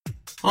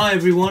Hi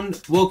everyone,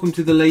 welcome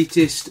to the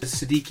latest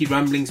Siddiqui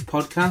Ramblings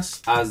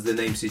podcast. As the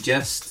name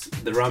suggests,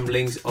 the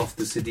ramblings of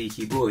the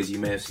Siddiqui boys. You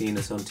may have seen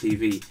us on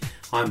TV.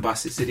 I'm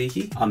Basit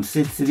Siddiqui. I'm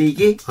Sid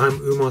Siddiqui. I'm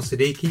Umar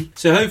Siddiqui.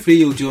 So hopefully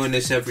you'll join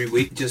us every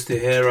week just to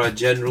hear our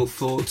general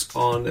thoughts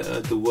on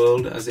the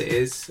world as it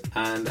is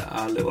and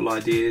our little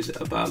ideas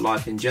about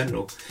life in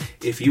general.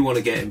 If you want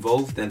to get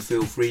involved, then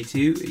feel free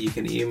to. You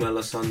can email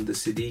us on the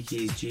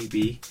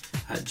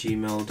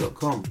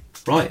siddiquisgb@gmail.com.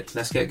 Right,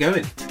 let's get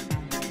going.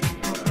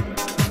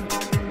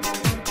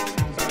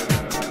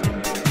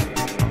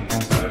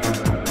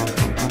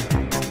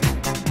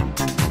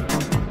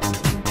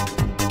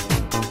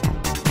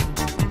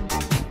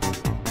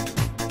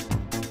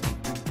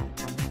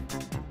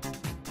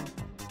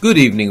 Good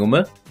evening,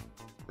 Umar.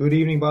 Good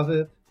evening,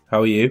 Basit.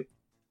 How are you?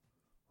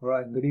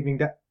 Alright, good evening,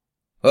 Dad.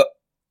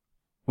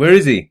 Where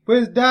is he?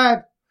 Where's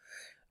Dad?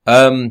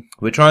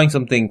 We're trying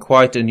something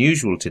quite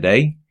unusual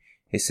today.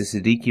 It's the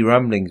Siddiqui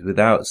Ramblings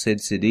without Sid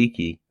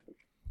Siddiqui.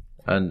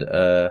 And, it's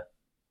going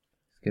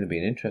to be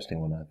an interesting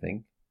one, I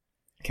think.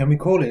 Can we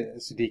call it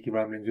Siddiqui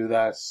Ramblings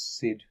without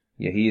Sid?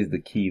 Yeah, he is the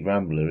key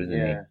rambler,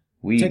 isn't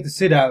he? Take the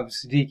Sid out of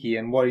Siddiqui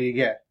and what do you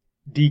get?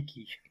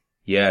 Deaky.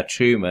 Yeah,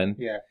 true, man.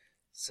 Yeah.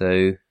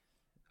 So,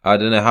 I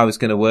don't know how it's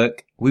going to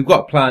work. We've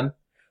got a plan.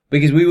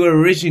 Because we were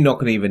originally not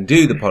going to even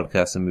do the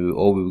podcast and we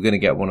were going to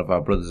get one of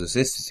our brothers or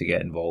sisters to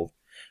get involved.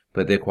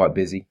 But they're quite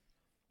busy.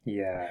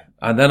 Yeah.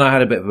 And then I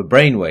had a bit of a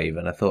brainwave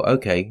and I thought,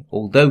 okay,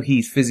 although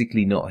he's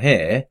physically not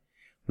here,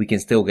 we can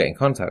still get in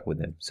contact with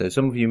him. So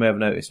some of you may have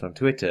noticed on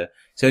Twitter,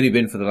 it's only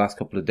been for the last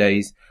couple of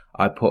days,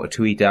 I put a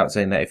tweet out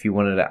saying that if you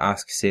wanted to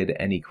ask Sid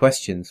any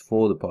questions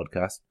for the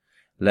podcast,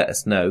 let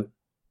us know.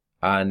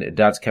 And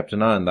Dad's kept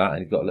an eye on that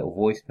and he's got a little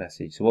voice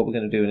message. So what we're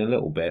going to do in a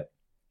little bit,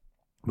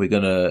 we're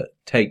going to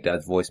take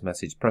Dad's voice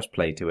message, press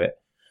play to it,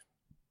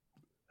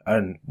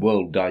 and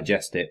we'll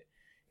digest it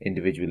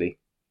individually,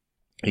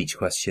 each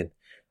question,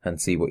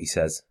 and see what he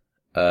says.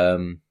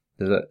 Does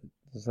that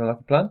sound like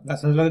a plan? That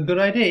sounds like a good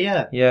idea,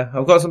 yeah. Yeah,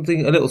 I've got a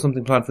little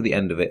something planned for the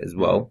end of it as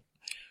well.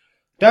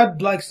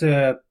 Dad likes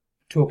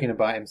talking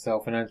about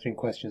himself and answering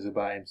questions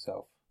about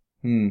himself.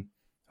 I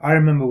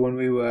remember when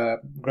we were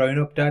growing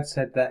up, Dad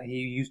said that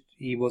he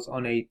was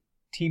on a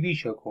TV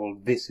show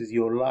called This Is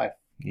Your Life.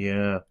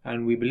 Yeah.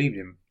 And we believed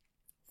him.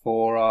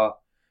 For our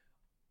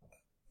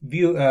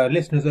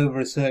listeners over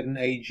a certain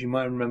age, you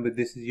might remember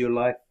This Is Your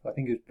Life. I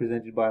think it was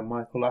presented by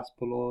Michael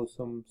Aspel or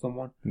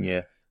someone.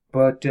 Yeah.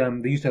 But they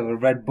used to have a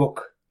red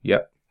book.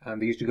 Yep. And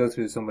they used to go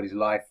through somebody's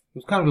life. It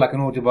was kind of like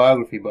an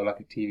autobiography, but like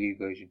a TV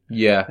version.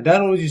 Yeah. And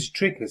Dad always used to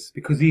trick us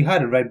because he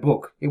had a red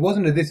book. It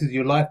wasn't a This Is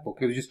Your Life book.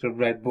 It was just a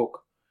red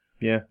book.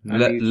 Yeah.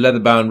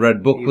 Leather-bound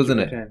red book, wasn't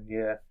it?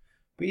 Yeah.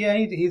 But yeah,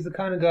 he's the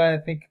kind of guy, I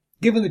think,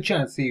 given the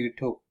chance, he would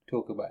talk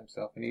about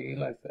himself, and he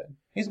likes that.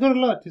 He's got a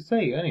lot to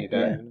say, hasn't he,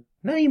 Dad? Yeah.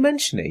 Now you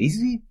mention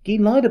it, he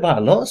lied about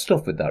a lot of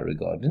stuff with that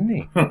regard, didn't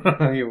he?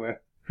 You were.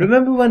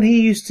 Remember when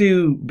he used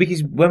to,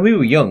 because when we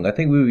were young, I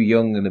think we were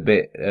young and a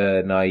bit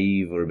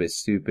naive or a bit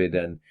stupid,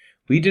 and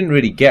we didn't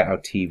really get how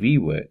TV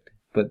worked.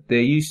 But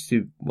there used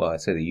to, well, I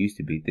say there used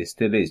to be, there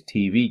still is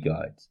TV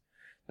guides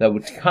that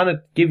would kind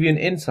of give you an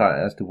insight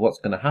as to what's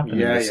going to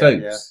happen in the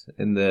soaps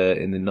in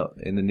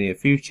the near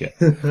future.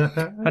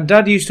 And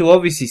Dad used to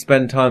obviously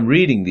spend time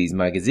reading these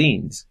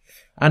magazines,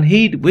 and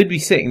we'd be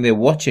sitting there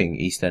watching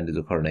EastEnders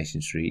or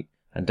Coronation Street,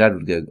 and Dad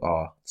would go,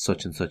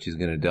 such and such is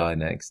going to die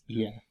next.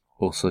 Yeah.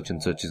 Or such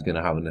and such is going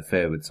to have an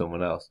affair with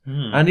someone else.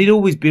 And he'd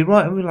always be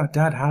right. And we're like,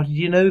 Dad, how did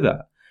you know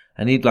that?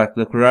 And he'd like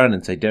look around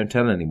and say, don't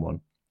tell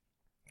anyone.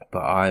 But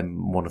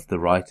I'm one of the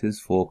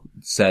writers for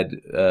said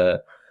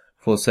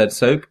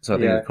soap. So I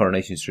think it's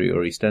Coronation Street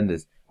or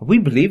EastEnders. And we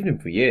believed him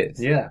for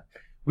years. Yeah.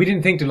 We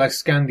didn't think to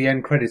scan the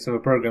end credits of a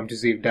program to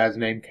see if Dad's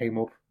name came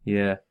up.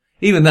 Yeah.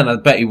 Even then, I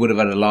bet he would have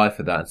had a lie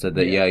for that and said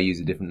that,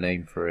 use a different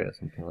name for it or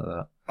something like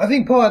that. I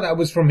think part of that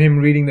was from him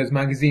reading those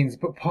magazines,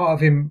 but part of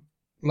him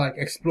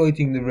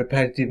exploiting the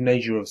repetitive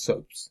nature of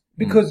soaps.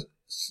 Because,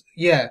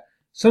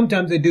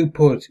 sometimes they do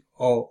put,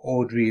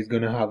 Audrey is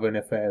going to have an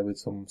affair with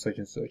some such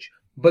and such.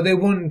 But they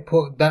wouldn't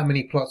put that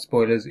many plot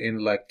spoilers in,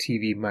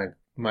 TV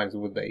mags,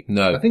 would they?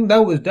 No. I think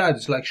that was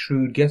Dad's,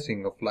 shrewd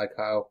guessing of,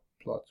 how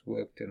plots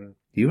worked and...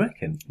 Do you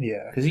reckon?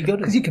 Yeah. Because you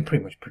can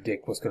pretty much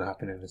predict what's going to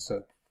happen in a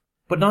soap.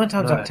 But 9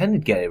 times out of 10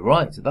 he'd get it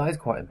right, so that is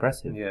quite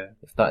impressive. Yeah.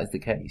 If that is the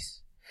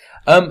case.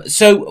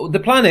 So the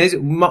plan is,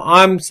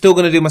 I'm still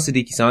going to do my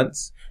Siddiqui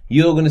science.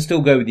 You're going to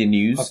still go with your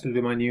news. I'll still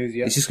do my news,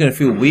 yeah. It's just going to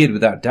feel weird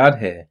without Dad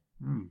here.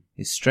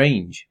 It's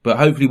strange. But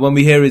hopefully when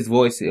we hear his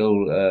voice,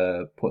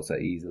 it'll put us at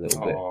ease a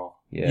little bit.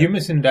 Yeah. You're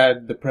missing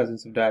Dad, the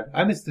presence of Dad.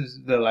 I miss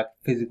the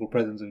physical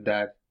presence of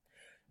Dad.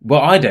 Well,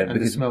 I don't. And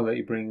because the smell that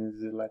he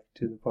brings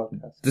to the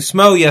podcast. The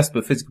smell, yes,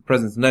 but physical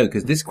presence, no.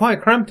 Because this is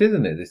quite cramped,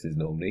 isn't it? This is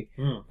normally.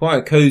 Quite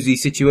a cosy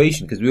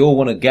situation because we all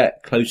want to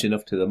get close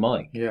enough to the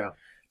mic. Yeah.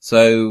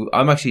 So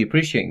I'm actually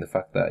appreciating the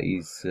fact that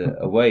he's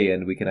away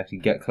and we can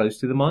actually get close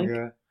to the mic.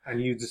 Yeah. And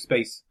use the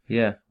space.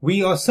 Yeah.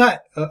 We are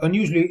sat,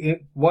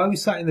 unusually, why are we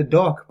sat in the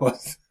dark,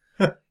 boss?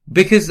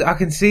 Because I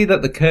can see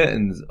that the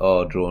curtains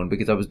are drawn,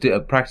 because I was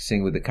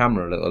practicing with the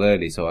camera a little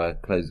early, so I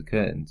closed the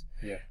curtains.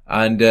 Yeah.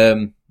 And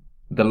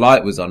the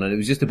light was on, and it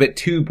was just a bit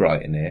too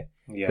bright in here.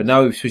 Yes. But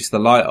now we've switched the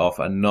light off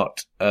and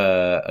not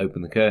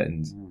open the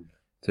curtains.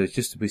 So it's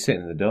just to be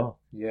sitting in the dark.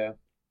 Yeah.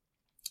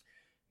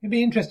 It'd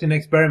be an interesting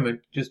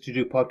experiment just to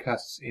do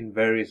podcasts in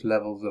various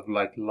levels of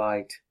like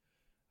light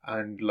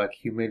and like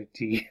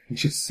humidity, and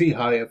just see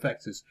how it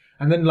affects us.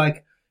 And then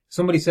like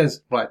somebody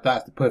says, right,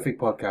 that's the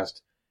perfect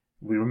podcast.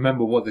 We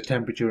remember what the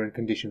temperature and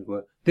conditions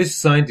were. This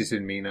scientist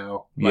in me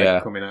now,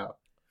 like, coming out.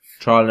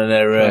 Trial and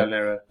error. Trial and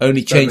error.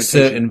 Only change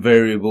certain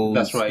variables.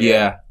 That's right.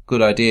 Yeah.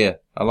 Good idea.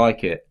 I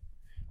like it.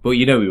 But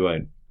you know we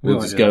won't. We'll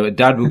just go.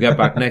 Dad will get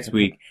back next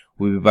week.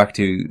 We'll be back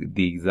to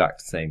the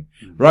exact same.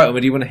 Right, Omar,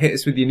 do you want to hit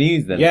us with your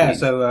news then? Yeah, please?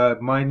 so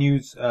my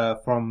news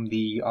from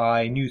the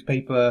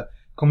newspaper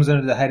comes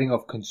under the heading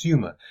of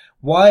Consumer.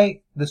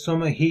 Why the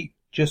summer heat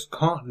just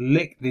can't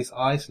lick this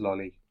ice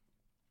lolly.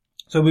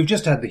 So we've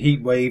just had the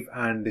heat wave,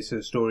 and this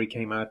story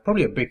came out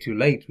probably a bit too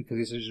late because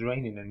it's just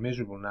raining and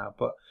miserable now.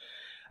 But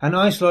an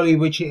ice lolly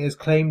which it is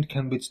claimed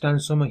can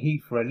withstand summer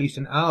heat for at least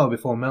an hour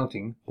before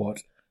melting,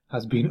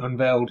 has been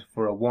unveiled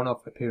for a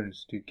one-off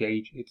appearance to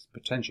gauge its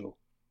potential.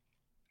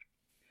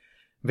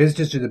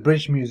 Visitors to the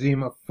British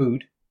Museum of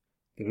Food,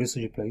 there is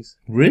such a place.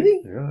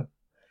 Really? Yeah.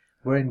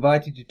 Were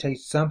invited to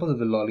taste samples of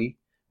the lolly,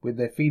 with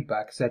their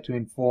feedback set to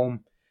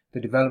inform the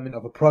development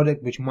of a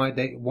product which might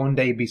one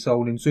day be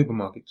sold in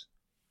supermarkets.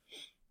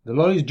 The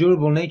lolly's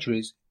durable nature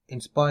is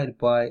inspired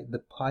by the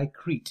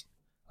Pykrete,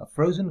 a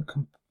frozen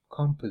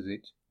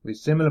composite with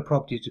similar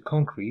properties to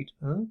concrete,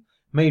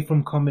 made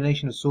from a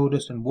combination of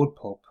sawdust and wood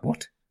pulp.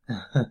 What?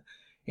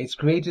 Its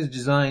creator's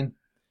design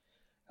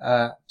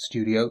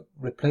studio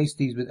replaced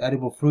these with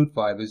edible fruit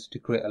fibers to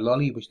create a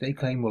lolly which they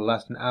claim will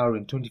last an hour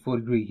in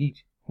 24-degree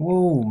heat.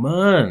 Whoa,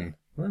 man.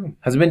 Wow.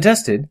 Has it been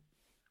tested?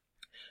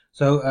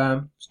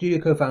 So, studio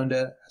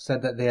co-founder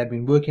said that they had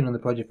been working on the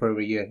project for over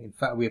a year. In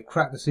fact, we have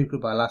cracked the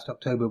secret by last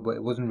October, but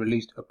it wasn't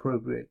released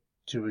appropriate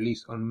to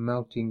release on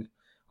melting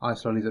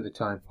ice lollies at the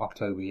time.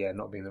 October, yeah,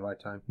 not being the right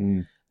time.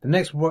 The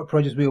next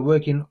projects we are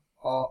working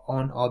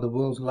on are the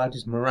world's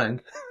lightest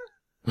meringue.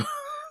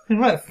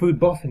 Right, food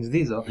boffins,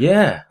 these are.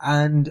 Yeah.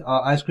 And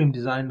our ice cream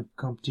design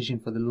competition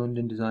for the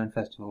London Design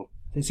Festival.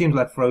 It seems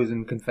like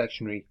frozen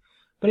confectionery.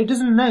 But it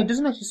doesn't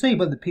actually say,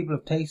 but the people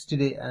have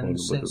tasted it and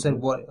said,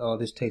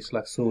 this tastes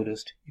like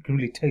sawdust. You can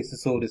really taste the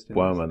sawdust in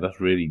Wow, man, that's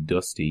really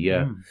dusty,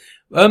 yeah.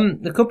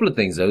 A couple of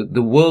things, though.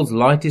 The world's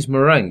lightest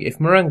meringue. If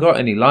meringue got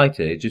any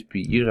lighter,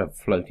 you'd have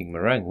floating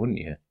meringue, wouldn't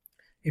you?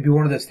 It'd be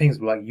one of those things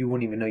where, like, you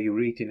wouldn't even know you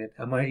were eating it.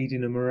 Am I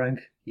eating a meringue?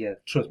 Yeah,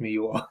 trust me,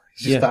 you are.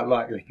 It's just that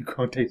light that you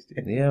can't taste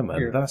it. Yeah,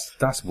 man,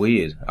 that's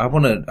weird. I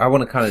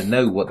wanna kind of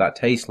know what that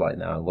tastes like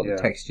now and what the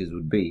textures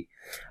would be.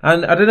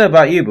 And I don't know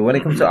about you, but when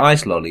it comes to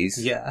ice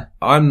lollies,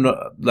 I'm not,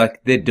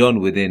 like, they're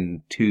done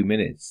within 2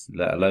 minutes,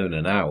 let alone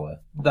an hour.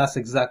 That's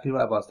exactly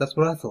right, boss. That's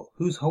what I thought.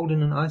 Who's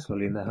holding an ice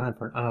lolly in their hand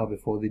for an hour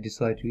before they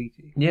decide to eat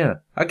it? Yeah.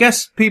 I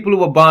guess people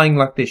who are buying,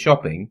 like, their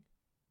shopping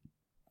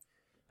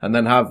and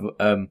then have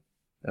a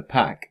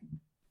pack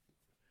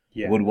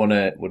would want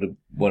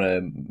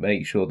to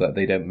make sure that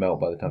they don't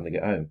melt by the time they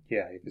get home.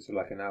 Yeah, if it's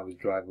like an hour's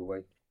drive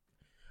away.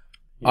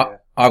 Yeah.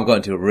 I've got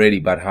into a really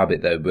bad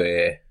habit, though,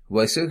 where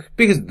so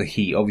because of the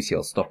heat, obviously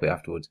I'll stop it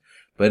afterwards.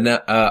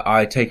 But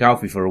I take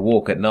Alfie for a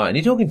walk at night, and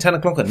you're talking 10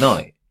 o'clock at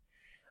night.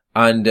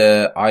 And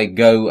I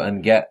go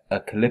and get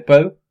a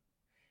Calippo,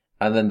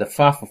 and then the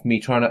faff of me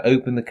trying to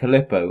open the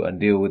Calippo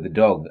and deal with the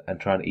dog and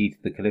trying to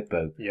eat the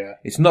Calippo. Yeah.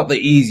 It's not the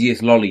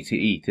easiest lolly to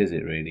eat, is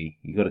it, really?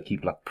 You got to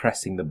keep, like,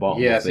 pressing the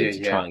bottom of it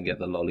to try and get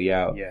the lolly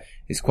out. Yeah.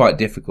 It's quite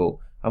difficult.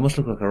 I must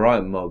look like a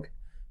right mug.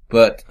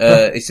 But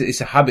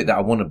it's a habit that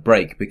I want to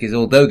break, because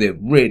although they're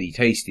really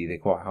tasty, they're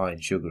quite high in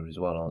sugar as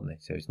well, aren't they?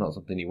 So it's not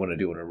something you want to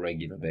do on a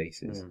regular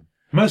basis.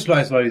 Most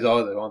ice lollies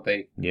are, though, aren't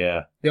they?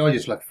 Yeah. They are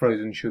just like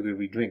frozen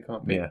sugary drink,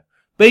 aren't they? Yeah.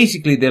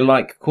 Basically, they're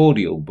like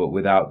cordial, but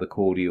without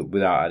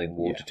adding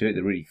water to it.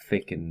 They're really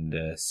thick and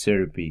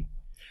syrupy.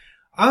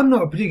 I'm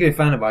not a particular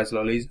fan of ice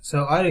lollies,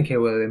 so I don't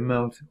care whether they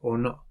melt or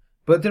not.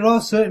 But there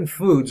are certain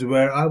foods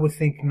where I would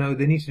think, no,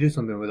 they need to do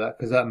something with that,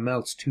 because that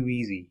melts too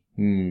easy.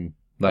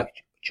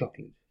 Like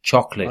chocolate.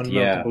 Chocolate,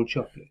 unmeltable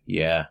chocolate.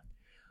 Yeah.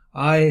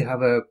 I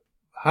have a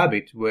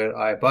habit where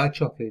I buy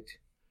chocolate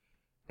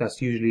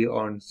that's usually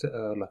on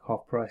like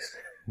half price.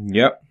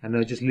 Yep. And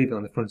I just leave it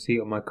on the front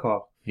seat of my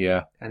car.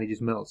 Yeah. And it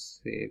just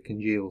melts. It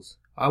congeals.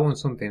 I want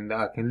something that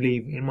I can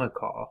leave in my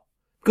car.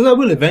 Because I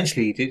will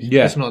eventually eat it.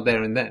 It's not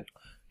there and then.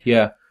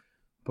 Yeah.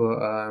 But,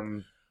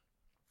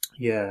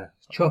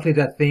 chocolate,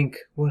 I think.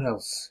 What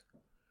else?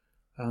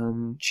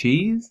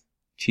 Cheese?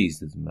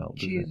 Cheese doesn't melt,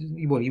 does cheese,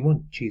 it? Well, you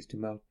want cheese to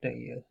melt, don't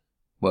you?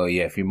 Well,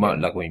 yeah, if you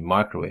like when you're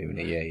microwaving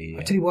it, yeah.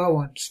 I tell you what I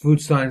want food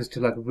science to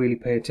like really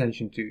pay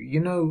attention to. You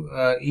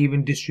know,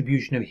 even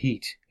distribution of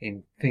heat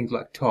in things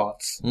like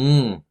tarts.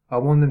 I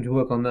want them to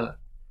work on that.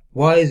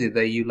 Why is it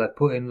that you like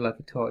put in like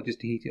a tart just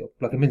to heat it up,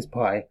 like a mince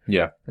pie?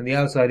 Yeah. And the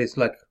outside is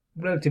like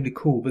relatively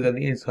cool, but then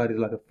the inside is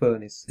like a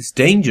furnace. It's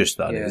dangerous,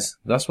 that is.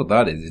 That's what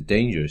that is. It's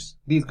dangerous.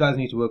 These guys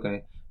need to work on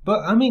it.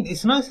 But I mean,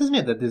 it's nice, isn't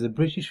it, that there's a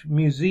British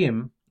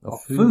museum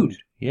of food.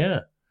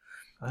 Yeah.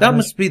 That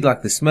must be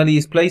like the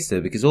smelliest place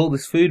though, because all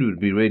this food would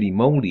be really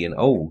mouldy and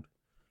old.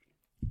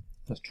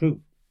 That's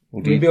true.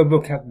 Or It'd be a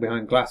book kept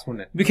behind glass,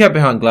 wouldn't it? It'd be kept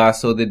behind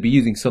glass, or they'd be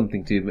using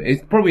something to.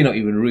 It's probably not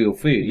even real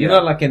food. You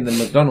know, like in the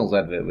McDonald's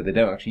advert where they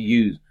don't actually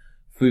use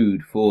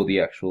food for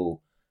the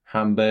actual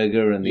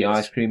hamburger and the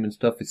ice cream and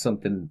stuff. It's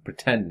something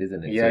pretend,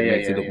 isn't it? So it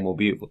makes it look more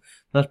beautiful.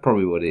 That's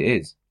probably what it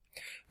is.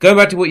 Going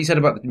back to what you said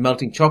about the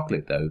melting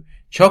chocolate, though,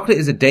 chocolate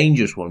is a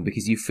dangerous one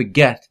because you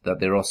forget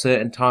that there are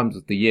certain times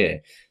of the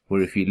year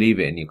where if you leave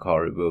it in your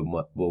car, it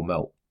will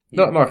melt.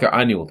 Not like an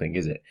annual thing,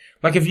 is it?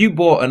 Like if you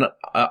bought an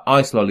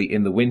ice lolly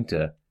in the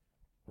winter,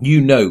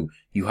 you know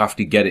you have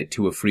to get it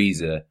to a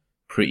freezer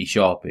pretty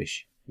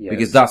sharpish. Yes.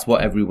 Because that's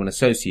what everyone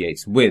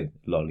associates with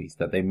lollies,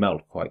 that they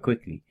melt quite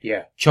quickly.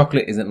 Yeah.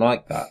 Chocolate isn't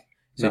like that.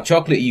 So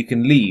chocolate you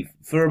can leave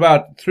for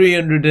about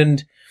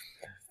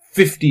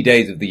 350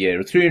 days of the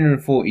year, or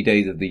 340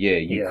 days of the year.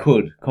 You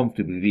could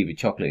comfortably leave a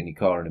chocolate in your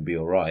car and it'd be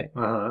alright.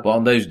 But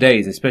on those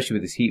days, especially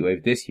with this heat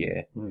wave this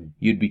year,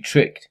 you'd be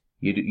tricked.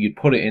 You'd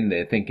put it in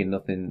there thinking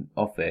nothing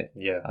of it.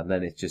 Yeah. And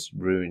then it's just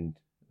ruined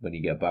when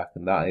you get back.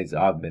 And that is,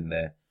 I've been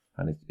there.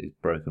 And it's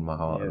broken my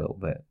heart a little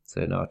bit.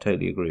 So, no, I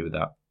totally agree with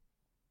that.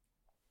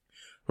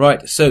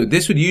 Right, so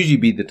this would usually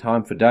be the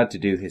time for Dad to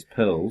do his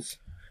pills.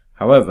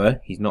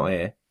 However, he's not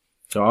here.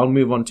 So I'll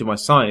move on to my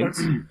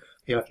science.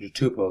 He'll have to do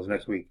 2 pills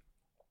next week.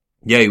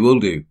 Yeah, he will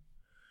do.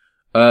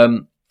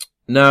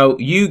 Now,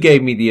 you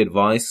gave me the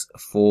advice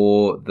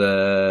for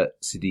the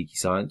Siddiqui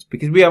science.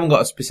 Because we haven't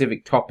got a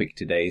specific topic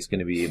today. It's going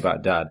to be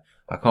about Dad.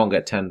 I can't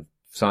get 10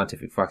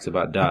 scientific facts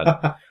about Dad.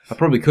 I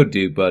probably could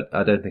do, but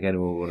I don't think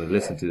anyone will want to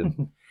listen to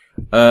them.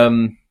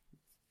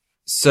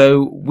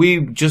 So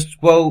we just,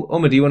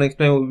 Umar, do you want to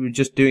explain what we were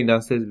just doing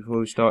downstairs before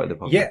we started the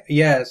podcast?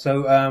 Yeah.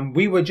 So,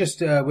 we were just,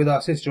 with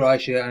our sister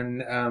Aisha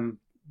and,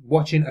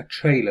 watching a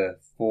trailer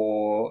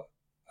for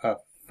a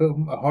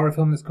horror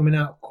film that's coming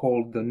out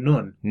called The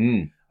Nun.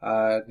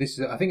 I think this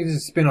is a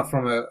spin-off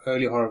from an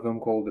earlier horror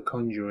film called The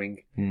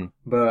Conjuring.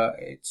 But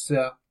it's,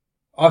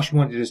 Aisha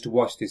wanted us to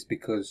watch this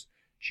because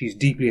she's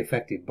deeply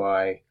affected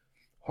by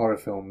horror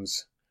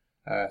films,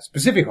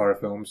 specific horror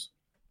films.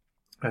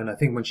 And I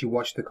think when she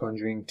watched The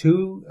Conjuring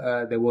 2,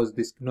 there was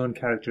this nun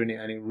character in it,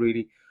 and it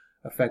really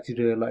affected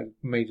her,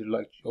 made her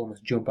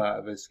almost jump out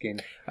of her skin.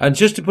 And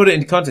just to put it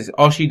into context,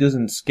 Ashi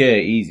doesn't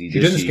scare easy. She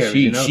doesn't scare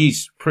easy, no.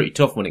 She's pretty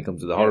tough when it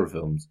comes to the horror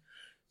films.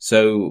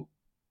 So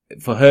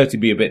for her to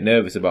be a bit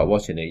nervous about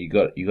watching it, it's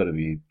got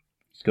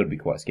to be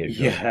quite scary.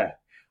 Yeah.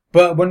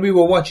 But when we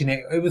were watching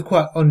it, it was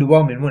quite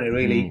underwhelming, wasn't it,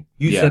 really?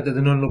 You said that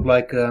the nun looked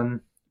like,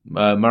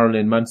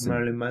 Marilyn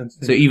Manson.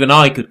 So even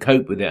I could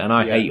cope with it, and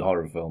I hate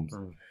horror films.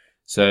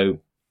 So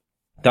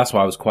that's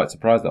why I was quite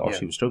surprised that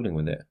Ashi was struggling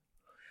with it.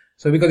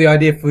 So we got the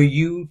idea for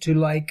you to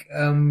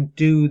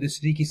do the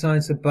Siddiqui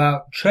science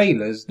about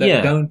trailers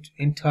that don't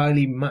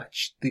entirely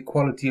match the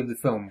quality of the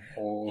film.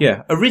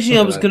 Originally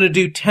I was going to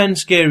do 10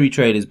 scary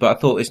trailers, but I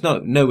thought it's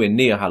nowhere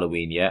near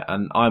Halloween yet,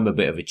 and I'm a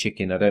bit of a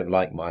chicken. I don't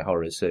like my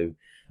horrors, so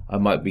I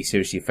might be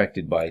seriously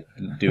affected by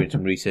doing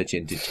some research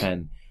into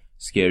 10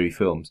 scary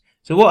films.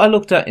 So what I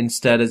looked at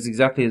instead, as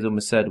exactly as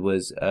Umar said,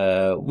 was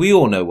we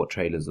all know what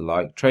trailers are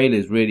like.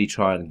 Trailers really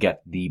try and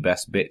get the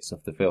best bits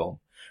of the film.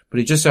 But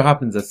it just so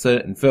happens that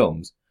certain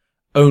films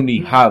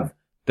only have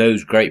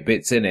those great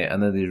bits in it,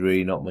 and then there's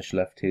really not much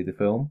left to the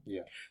film.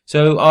 Yeah.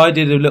 So I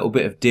did a little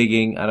bit of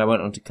digging, and I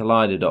went onto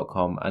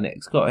Collider.com, and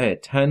it's got here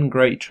 10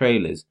 great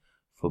trailers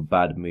for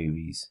bad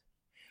movies.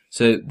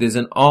 So there's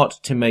an art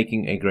to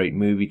making a great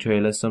movie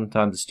trailer.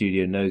 Sometimes the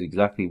studio knows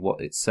exactly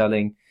what it's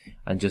selling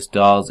and just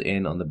dials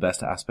in on the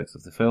best aspects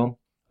of the film.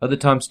 Other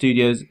times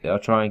studios are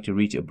trying to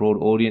reach a broad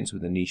audience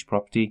with a niche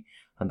property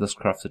and thus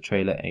crafts a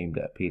trailer aimed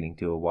at appealing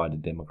to a wider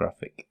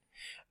demographic.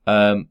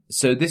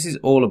 So this is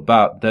all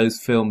about those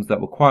films that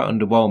were quite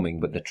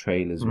underwhelming, but the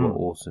trailers were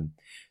awesome.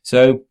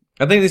 So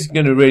I think this is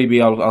going to really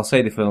be, I'll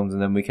say the films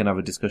and then we can have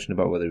a discussion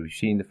about whether we've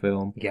seen the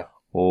film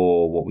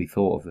or what we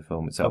thought of the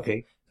film itself.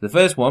 Okay. The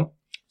first one,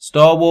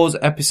 Star Wars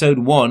Episode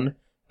 1,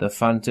 The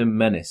Phantom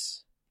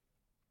Menace.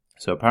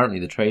 So apparently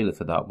the trailer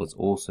for that was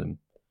awesome.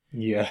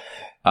 Yeah.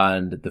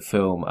 And the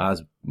film,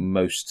 as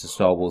most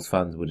Star Wars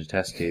fans would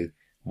attest to,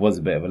 was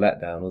a bit of a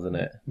letdown, wasn't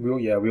it? We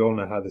all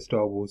know how the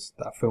Star Wars,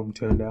 that film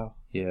turned out.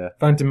 Yeah.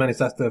 Phantom Menace,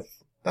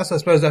 I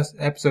suppose that's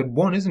episode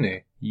 1, isn't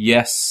it?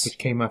 Yes. Which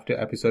came after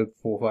episode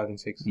 4, 5 and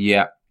 6.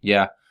 Yeah.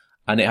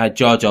 And it had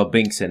Jar Jar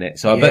Binks in it.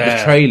 So I bet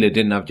the trailer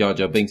didn't have Jar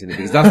Jar Binks in it,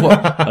 because that's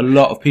what a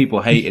lot of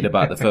people hated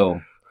about the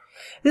film.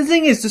 The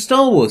thing is, the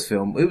Star Wars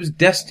film, it was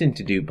destined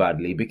to do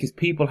badly because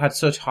people had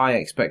such high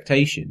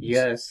expectations.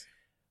 Yes.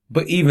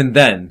 But even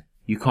then,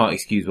 you can't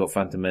excuse what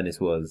Phantom Menace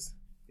was.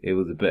 It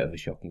was a bit of a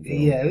shocking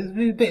film. Yeah, it was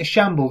a bit of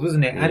shambles,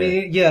 wasn't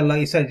it? Yeah. And like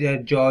you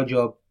said, Jar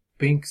Jar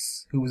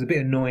Binks, who was a bit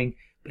annoying,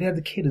 but he had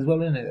the kid as well,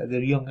 didn't it?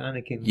 The young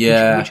Anakin.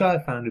 Yeah. Which I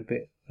found a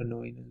bit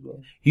annoying as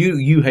well.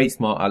 You hate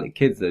smart aleck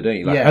kids though, don't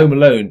you? Like Home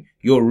Alone,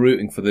 you're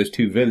rooting for those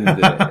two villains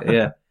in it.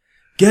 Yeah.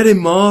 Get him,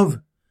 Marv!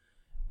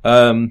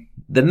 The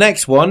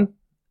next one,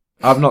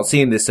 I've not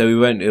seen this, so we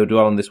won't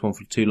dwell on this one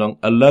for too long.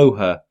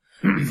 Aloha.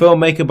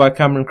 Filmmaker by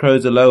Cameron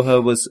Crowe's Aloha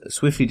was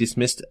swiftly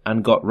dismissed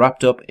and got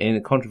wrapped up in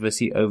a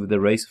controversy over the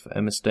race of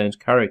Emma Stone's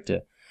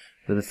character.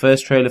 But the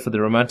first trailer for the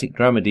romantic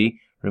dramedy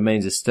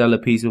remains a stellar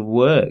piece of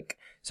work.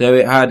 So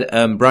it had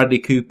Bradley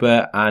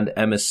Cooper and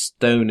Emma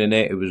Stone in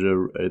it. It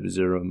was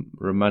a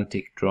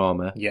romantic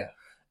drama. Yeah.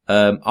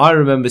 I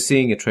remember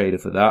seeing a trailer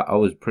for that. I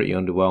was pretty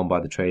underwhelmed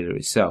by the trailer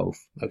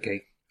itself.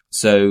 Okay.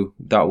 So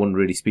that wouldn't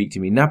really speak to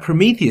me. Now,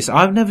 Prometheus.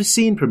 I've never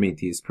seen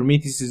Prometheus.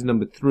 Prometheus is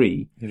number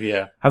 3.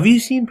 Yeah. Have you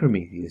seen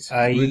Prometheus?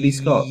 Ridley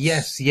Scott?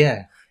 Yes,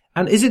 yeah.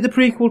 And is it the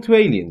prequel to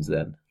Aliens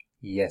then?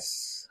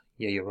 Yes.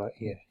 Yeah, you're right,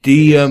 yeah.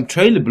 The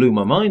trailer blew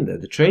my mind though.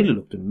 The trailer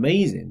looked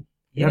amazing.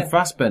 It Yeah. had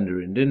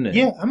Fassbender in, didn't it?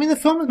 Yeah, I mean, the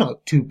film is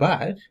not too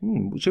bad.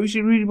 Shall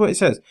we read what it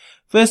says?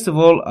 First of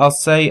all, I'll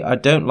say I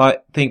don't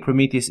think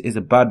Prometheus is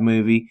a bad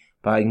movie,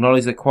 but I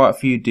acknowledge that quite a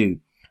few do.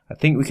 I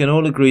think we can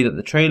all agree that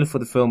the trailer for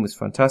the film was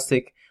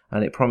fantastic,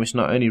 and it promised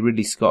not only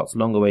Ridley Scott's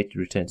long-awaited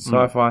return to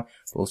sci-fi,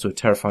 but also a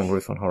terrifying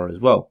riff on horror as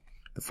well.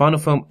 The final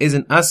film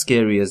isn't as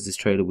scary as this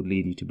trailer would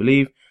lead you to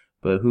believe,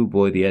 but hoo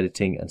boy, the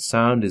editing and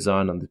sound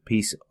design on the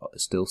piece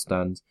still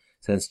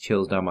sends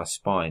chills down my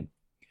spine.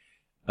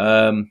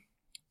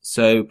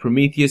 So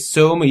Prometheus.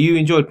 So, you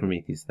enjoyed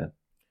Prometheus then?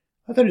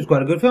 I thought it was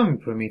quite a good film,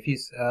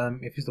 Prometheus.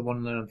 If it's the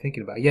one that I'm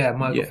thinking about. Yeah,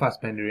 Michael Yeah.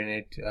 Fassbender in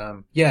it.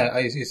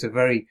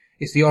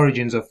 It's the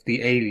origins of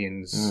the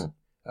Aliens,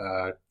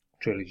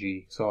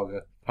 trilogy,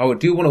 saga. Oh, I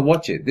do want to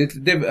watch it.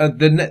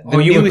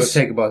 The You would newest...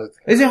 take about it.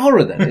 Is it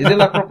horror then? Is it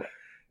like proper...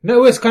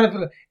 No, it's kind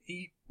of,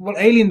 well,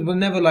 Aliens were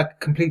never like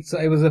complete,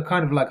 it was a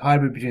kind of like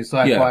hybrid between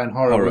sci-fi and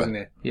horror, wasn't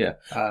it? Yeah.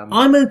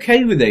 I'm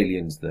okay with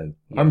Aliens though.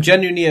 Yeah. I'm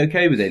genuinely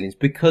okay with Aliens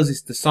because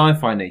it's the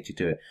sci-fi nature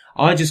to it.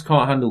 I just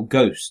can't handle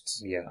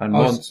ghosts and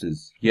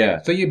monsters.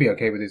 Yeah. So you'd be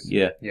okay with this?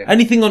 Yeah.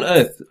 Anything on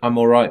Earth, I'm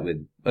alright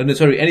with.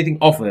 Anything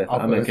off Earth,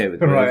 I'm okay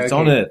with. Right, if it's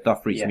on Earth,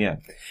 that freaks me out.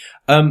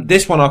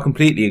 This one I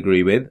completely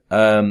agree with.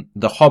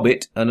 The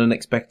Hobbit, An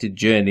Unexpected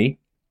Journey.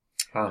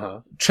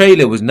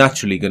 Trailer was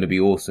naturally going to be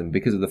awesome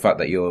because of the fact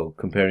that you're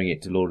comparing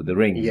it to Lord of the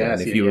Rings. Yes,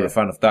 and if you were a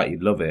fan of that,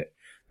 you'd love it.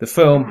 The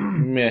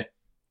film, meh.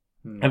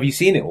 Have you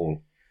seen it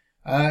all?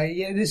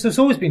 Yeah, this has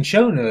always been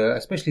shown,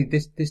 especially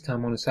this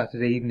time on a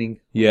Saturday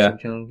evening. Yeah. On some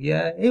channel.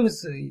 Yeah, it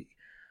was,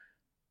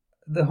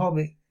 The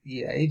Hobbit,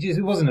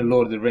 it wasn't a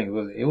Lord of the Rings,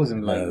 was it? It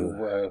wasn't like,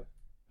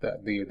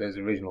 those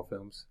original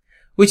films.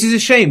 Which is a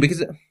shame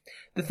because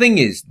the thing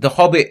is, The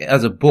Hobbit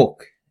as a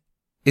book,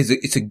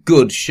 it's a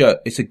good show.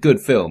 It's a good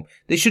film.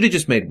 They should have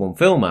just made one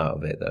film out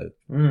of it, though.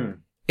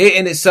 It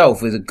in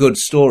itself is a good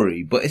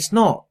story, but it's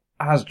not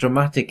as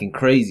dramatic and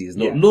crazy as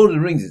Lord of the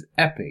Rings is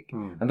epic,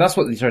 and that's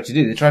what they tried to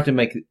do. They tried to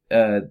make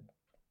The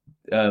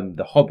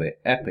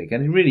Hobbit epic,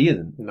 and it really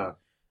isn't. No,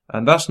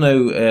 and that's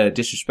no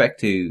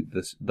disrespect to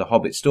the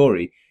Hobbit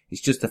story.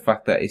 It's just the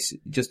fact that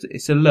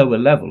it's a lower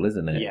level,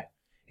 isn't it? Yeah,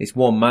 it's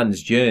one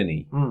man's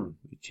journey,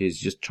 which is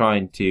just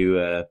trying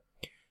to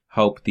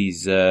help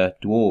these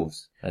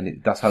dwarves.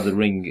 And that's how the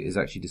ring is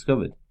actually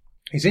discovered.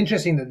 It's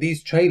interesting that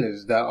these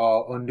trailers that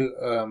are under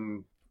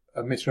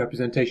a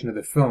misrepresentation of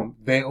the film,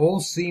 they all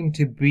seem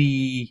to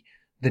be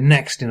the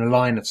next in a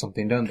line of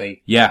something, don't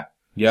they? Yeah.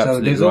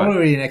 So there's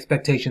already an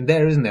expectation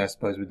there, isn't there, I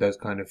suppose, with those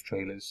kind of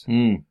trailers.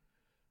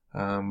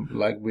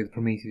 Like with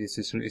Prometheus,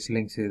 it's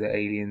linked to the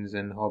Aliens,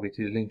 and Hobbit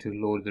is linked to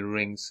Lord of the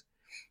Rings.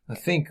 I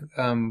think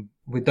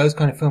with those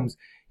kind of films,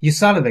 you're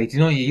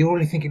salivating, aren't you? You're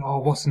already thinking, oh,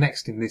 what's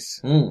next in this?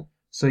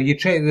 So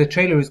the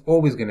trailer is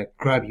always going to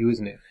grab you,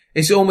 isn't it?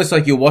 It's almost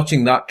like you're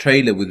watching that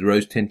trailer with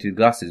rose-tinted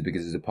glasses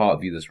because there's a part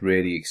of you that's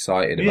really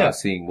excited about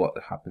seeing what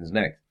happens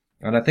next.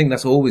 And I think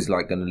that's always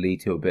like going to lead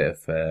to a bit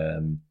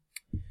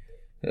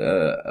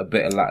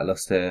of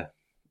lackluster,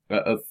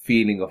 a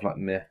feeling of like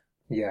meh.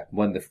 Yeah.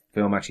 When the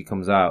film actually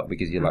comes out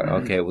because you're like,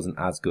 okay, it wasn't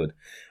as good.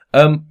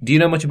 Do you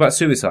know much about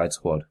Suicide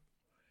Squad?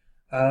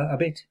 A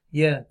bit.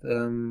 Yeah.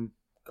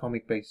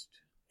 Comic based.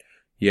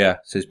 Yeah,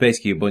 so it's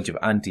basically a bunch of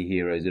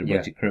anti-heroes and a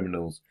bunch of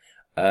criminals.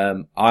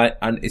 And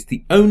it's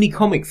the only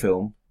comic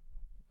film,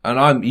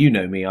 and you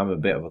know me, I'm a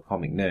bit of a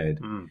comic nerd.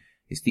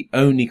 It's the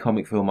only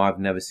comic film I've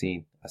never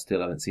seen. I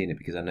still haven't seen it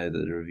because I know that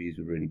the reviews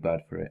were really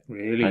bad for it.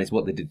 Really? And it's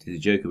what they did to the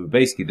Joker. But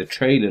basically, the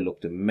trailer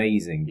looked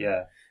amazing.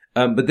 Yeah.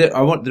 But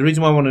the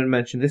reason why I wanted to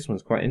mention this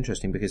one's quite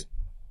interesting because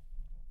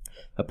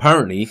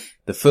apparently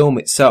the film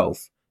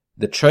itself,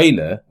 the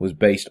trailer was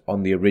based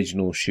on the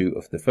original shoot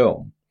of the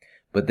film.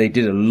 But they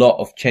did a lot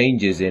of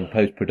changes in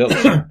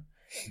post-production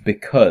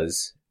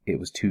because it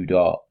was too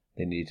dark.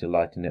 They needed to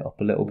lighten it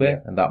up a little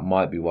bit, and that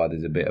might be why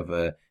there's a bit of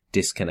a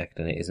disconnect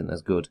and it isn't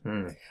as good.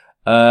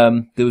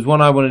 There was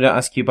one I wanted to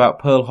ask you about,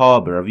 Pearl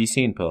Harbor. Have you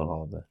seen Pearl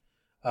Harbor?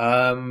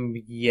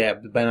 Yeah,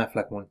 the Ben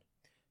Affleck one.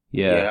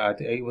 Yeah.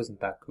 Yeah, it wasn't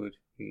that good,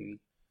 really.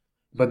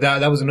 But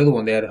that was another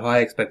one. They had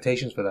high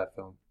expectations for that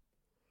film.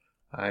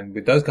 And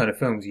with those kind of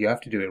films, you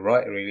have to do it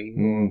right,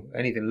 really.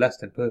 Anything less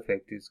than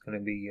perfect is going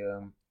to be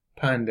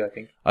panned, I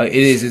think. It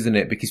is, isn't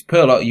it? Because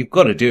Pearl, you've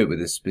got to do it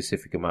with a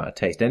specific amount of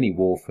taste. Any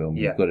war film,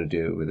 Yeah. you've got to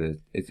do it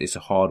with it's a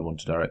hard one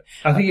to direct.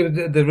 I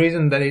think the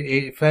reason that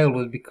it failed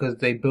was because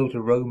they built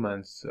a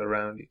romance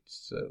around it.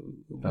 So,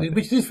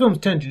 which these films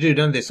tend to do,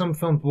 don't they? Some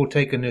films will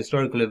take an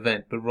historical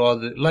event, but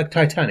rather like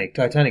Titanic.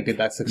 Titanic did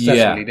that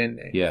successfully, didn't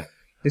they? Yeah.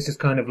 This is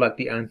kind of like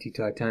the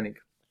anti-Titanic.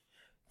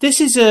 This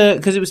is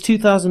because it was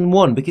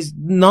 2001. Because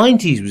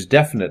 90s was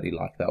definitely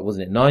like that,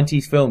 wasn't it?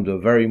 90s films were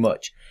very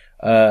much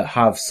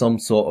have some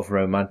sort of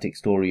romantic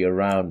story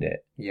around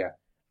it. Yeah.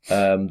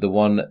 The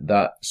one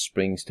that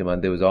springs to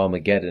mind, there was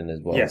Armageddon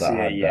as well. Yes, that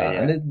yeah, had yeah, that.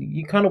 yeah. And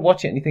you kind of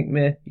watch it and you think,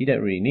 meh, you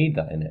don't really need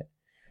that in it.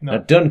 No. Now,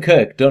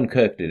 Dunkirk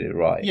did it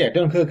right. Yeah,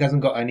 Dunkirk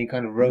hasn't got any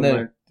kind of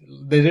romance.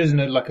 There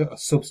isn't like a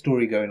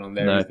sub-story going on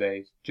there, No. is there?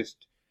 It's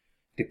just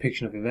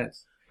depiction of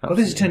events. Oh,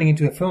 this is turning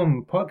into a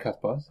film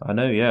podcast, boss. I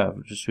know, yeah,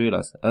 I've just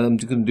realised. I'm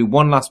just going to do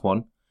one last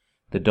one.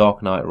 The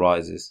Dark Knight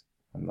Rises.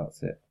 And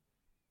that's it.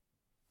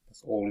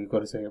 That's all you've got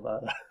to say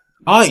about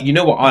that. You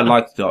know what? I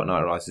liked The Dark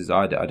Knight Rises.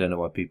 I don't know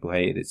why people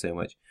hated it so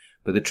much.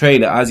 But the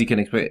trailer, as you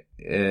can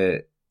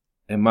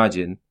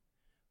imagine,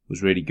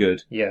 was really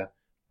good. Yeah.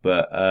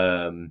 But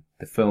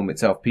the film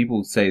itself,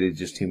 people say there's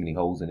just too many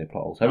holes in it,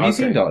 plot holes. Have you Okay.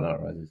 seen Dark Knight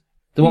Rises?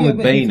 The one with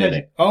but Bane in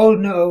it. Oh,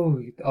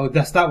 no. Oh,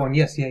 that's that one.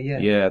 Yes, yeah.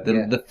 Yeah,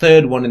 the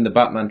third one in the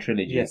Batman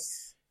trilogy.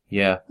 Yes.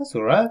 Yeah. That's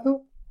alright, I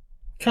thought.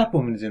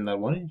 Catwoman's in that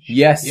one, isn't she?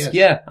 Yes,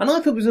 yeah. And I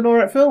thought it was an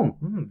alright film.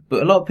 Mm.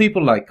 But a lot of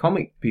people, like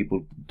comic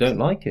people, don't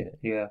like it.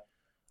 Yeah.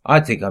 I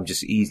think I'm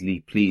just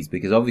easily pleased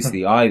because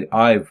obviously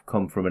I've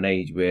come from an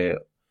age where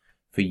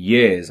for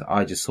years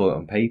I just saw it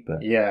on paper.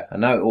 Yeah.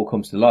 And now it all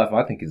comes to life.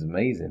 I think it's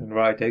amazing.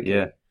 Right, okay.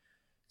 Yeah.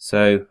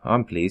 So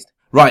I'm pleased.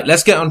 Right,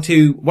 let's get on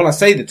to, well, I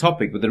say the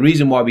topic, but the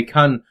reason why we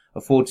can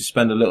afford to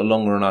spend a little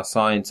longer on our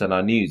science and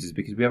our news is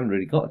because we haven't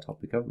really got a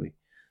topic, have we?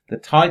 The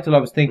title I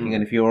was thinking,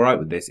 and if you're alright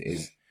with this,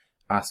 is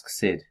Ask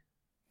Sid.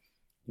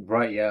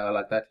 Right, yeah, I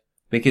like that.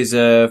 Because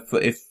as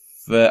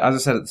I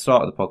said at the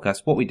start of the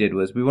podcast, what we did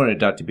was we wanted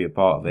Dad to be a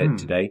part of it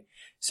today.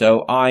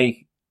 So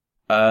I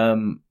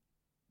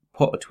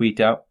put a tweet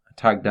out,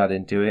 tagged Dad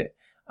into it,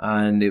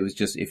 and it was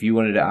just, if you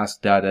wanted to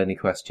ask Dad any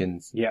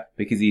questions, Yeah.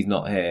 because he's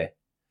not here,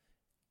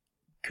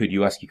 could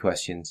you ask your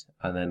questions?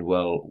 And then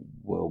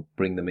we'll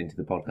bring them into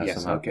the podcast Yes,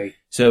 somehow. okay.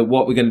 So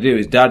what we're going to do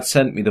is Dad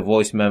sent me the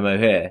voice memo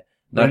here.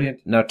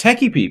 Brilliant. Now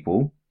techie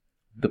people,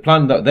 the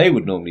plan that they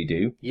would normally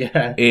do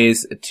Yeah.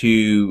 is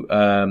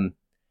to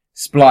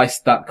splice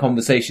that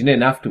conversation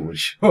in afterwards.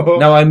 Sure.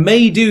 Now I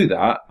may do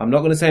that. I'm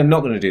not going to say I'm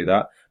not going to do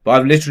that, but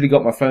I've literally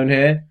got my phone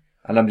here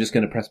and I'm just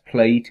going to press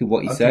play to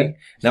what he said.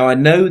 Now I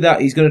know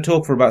that he's going to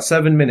talk for about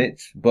 7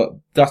 minutes, but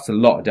that's a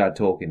lot of Dad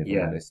talking, if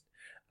I'm honest.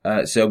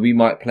 So we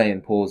might play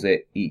and pause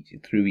it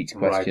through each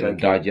question and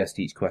digest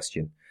each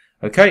question.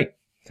 Okay.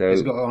 So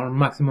It's got on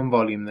maximum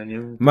volume then,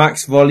 yeah.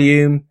 max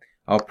volume.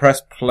 I'll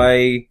press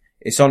play.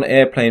 It's on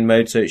airplane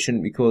mode, so it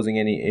shouldn't be causing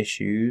any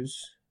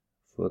issues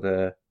for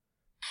the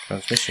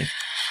transmission.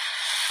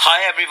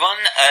 Hi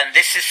everyone, and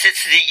this is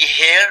Sidney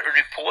here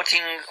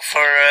reporting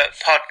for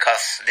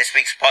this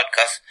week's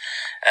podcast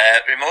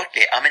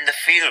remotely. I'm in the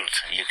field,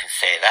 you can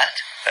say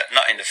that.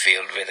 Not in the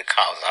field where the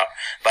cows are,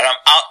 but I'm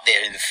out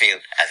there in the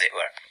field, as it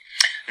were.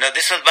 Now,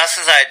 this was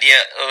Bas's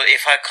idea.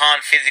 If I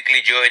can't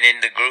physically join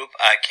in the group,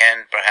 I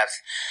can perhaps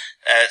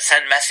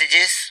send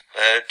messages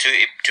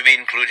to be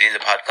included in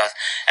the podcast.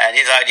 And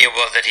his idea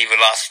was that he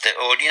will ask the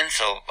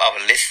audience or our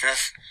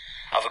listeners,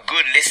 our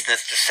good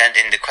listeners, to send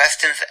in the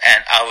questions,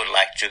 and I would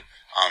like to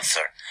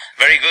answer.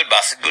 Very good,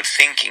 Bas. Good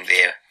thinking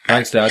there.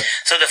 Thanks, Dad.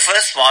 So the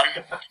first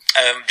one,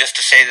 just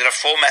to say there are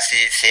 4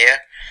 messages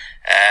here.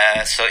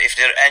 So if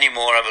there are any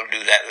more, I will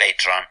do that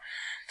later on.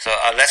 So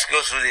let's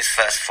go through this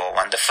first 4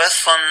 one. The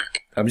first one...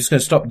 I'm just going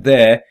to stop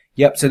there.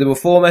 Yep, so there were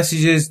 4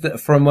 messages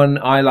from when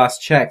I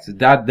last checked.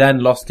 Dad then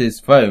lost his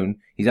phone.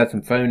 He's had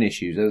some phone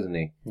issues, hasn't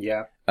he?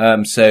 Yeah.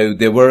 So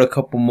there were a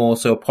couple more,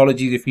 so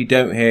apologies if you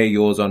don't hear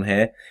yours on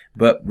here.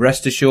 But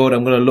rest assured,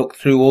 I'm going to look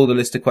through all the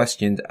list of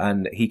questions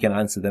and he can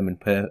answer them in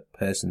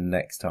person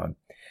next time.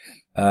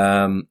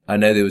 I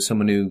know there was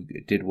someone who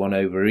did one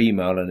over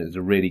email and it was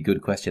a really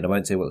good question. I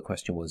won't say what the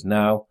question was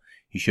now.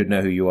 You should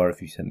know who you are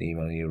if you sent the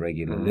email and you're a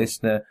regular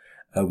listener.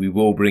 We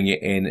will bring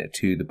it in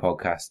to the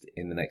podcast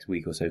in the next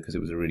week or so because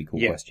it was a really cool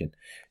question.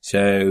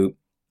 So,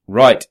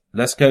 right,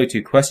 let's go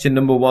to question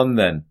number 1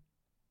 then.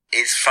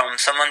 Is from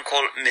someone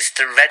called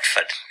Mr.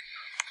 Redford.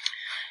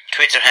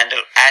 Twitter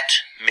handle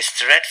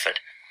 @Mr. Redford.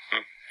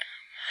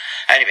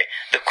 Anyway,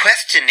 the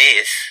question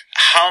is,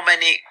 how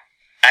many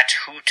at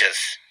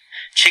Hooters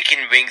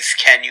chicken wings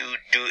can you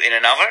do in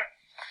an hour?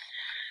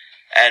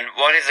 And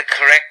what is the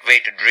correct way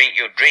to drink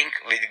your drink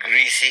with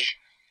greasy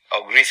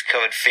or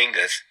grease-covered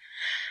fingers?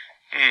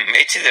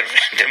 It is a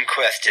random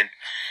question,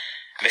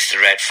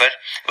 Mr. Redford.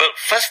 Well,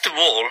 first of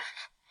all,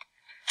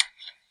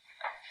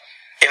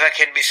 if I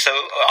can be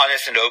so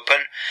honest and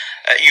open,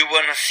 you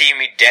won't see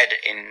me dead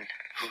in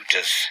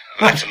Hooters,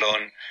 let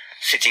alone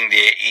sitting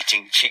there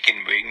eating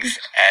chicken wings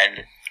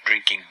and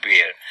drinking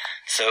beer.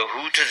 So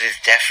Hooters is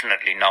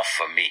definitely not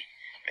for me,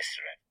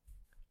 Mr. Redford.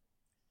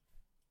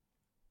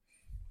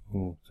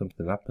 Oh,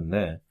 something happened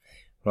there.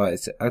 Right,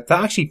 that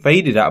actually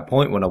faded at a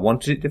point when I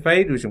wanted it to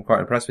fade, which I'm quite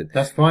impressed with.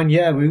 That's fine.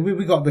 Yeah,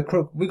 we got the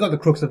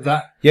crux of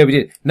that. Yeah, we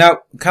did. Now,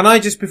 can I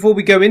just, before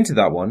we go into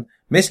that one,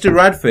 Mr.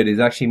 Radford is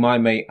actually my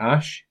mate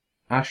Ash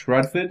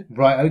Radford.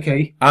 Right.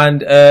 Okay.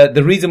 And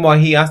the reason why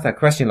he asked that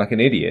question like an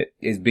idiot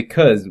is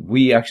because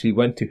we actually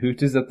went to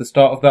Hooters at the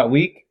start of that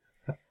week,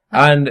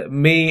 and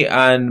me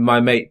and my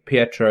mate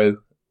Pietro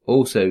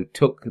also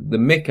took the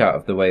mick out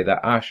of the way that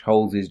Ash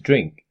holds his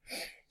drink.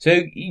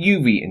 So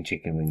you've eaten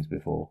chicken wings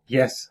before.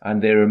 Yes.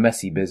 And they're a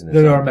messy business.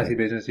 They are a messy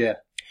business, yeah.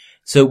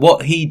 So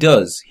what he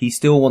does, he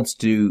still wants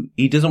to,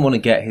 he doesn't want to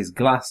get his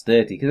glass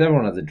dirty, because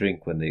everyone has a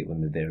drink when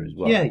they're there as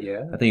well. Yeah,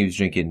 yeah. I think he was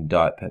drinking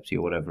Diet Pepsi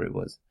or whatever it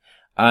was.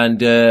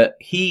 And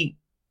he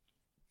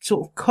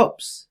sort of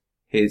cups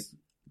his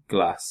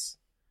glass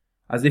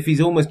as if he's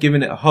almost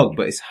giving it a hug,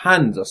 but his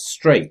hands are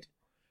straight.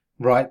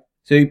 Right.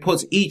 So he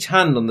puts each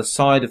hand on the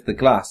side of the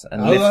glass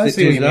and lifts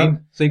it to his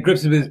arm. So he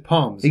grips it with his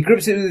palms. He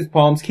grips it with his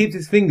palms, keeps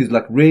his fingers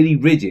like really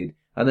rigid,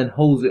 and then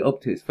holds it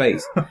up to his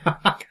face.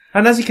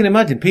 And as you can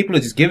imagine, people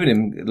are just giving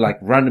him like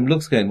random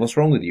looks going, what's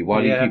wrong with you?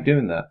 Why do you keep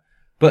doing that?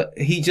 But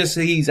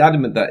he's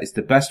adamant that it's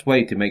the best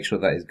way to make sure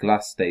that his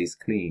glass stays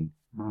clean.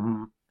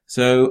 Mm-hmm.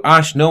 So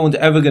Ash, no one's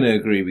ever going to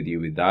agree with you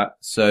with that.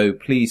 So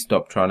please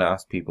stop trying to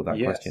ask people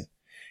that question.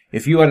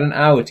 If you had an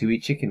hour to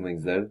eat chicken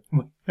wings though.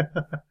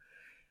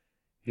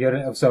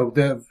 So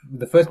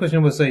the first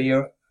question was if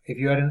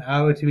you had an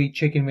hour to eat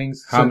chicken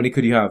wings. How many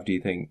could you have, do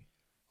you think?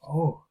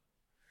 Oh.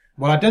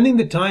 Well, I don't think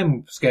the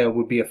time scale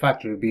would be a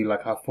factor. It would be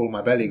like how full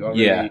my belly got.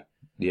 Really.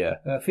 Yeah.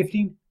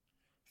 15?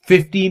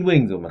 15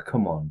 wings? Oh my,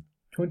 come on.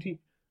 20?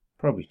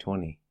 Probably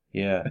 20.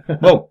 Yeah.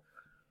 Well,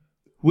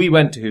 we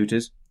went to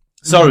Hooters.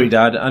 Sorry,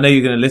 Dad. I know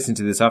you're going to listen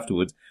to this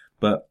afterwards,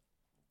 but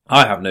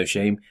I have no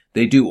shame.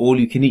 They do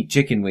all-you-can-eat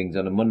chicken wings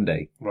on a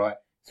Monday. Right.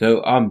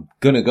 So I'm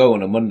going to go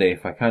on a Monday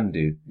if I can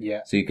do.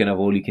 Yeah. So you can have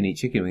all-you-can-eat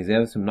chicken wings. They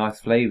have some nice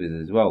flavours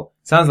as well.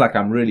 Sounds like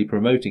I'm really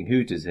promoting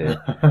Hooters here.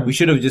 We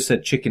should have just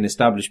said chicken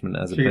establishment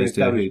as opposed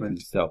to Hooters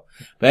itself.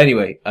 But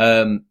anyway,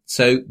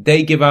 so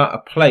they give out a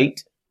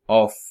plate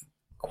of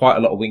quite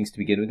a lot of wings to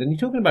begin with. And you're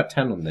talking about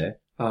 10 on there.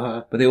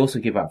 Uh-huh. But they also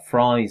give out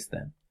fries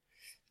then.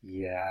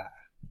 Yeah.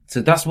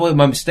 So that's what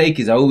my mistake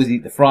is. I always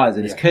eat the fries,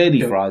 and it's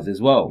curly fries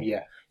as well.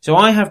 Yeah. So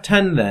I have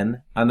 10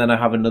 then, and then I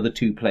have another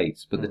 2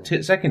 plates. But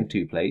the second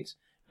 2 plates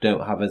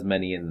don't have as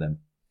many in them.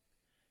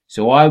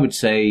 So I would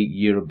say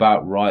you're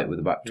about right with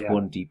about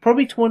 20,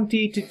 probably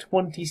 20 to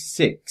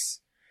 26.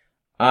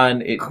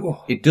 And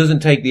it doesn't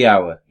take the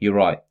hour. You're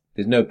right.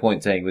 There's no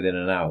point saying within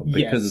an hour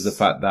because of the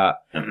fact that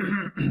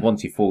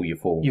once you're full, you're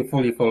full. You're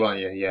fully full, aren't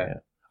you? Yeah.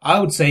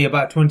 I would say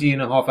about 20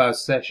 and a half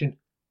hours session.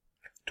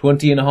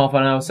 20 and a half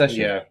an hour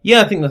session?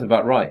 Yeah, I think that's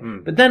about right.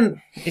 But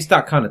then it's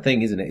that kind of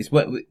thing, isn't it?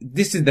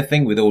 This is the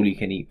thing with all you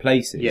can eat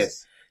places.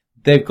 Yes.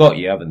 They've got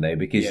you, haven't they?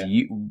 Because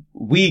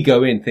we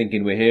go in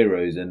thinking we're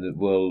heroes, and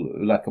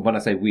like when I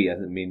say we, I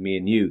mean me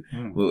and you.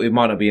 Well, it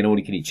might not be an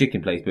all-you-can-eat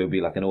chicken place, but it'll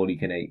be like an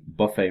all-you-can-eat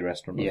buffet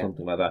restaurant or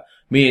something like that.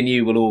 Me and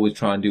you will always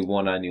try and do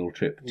one annual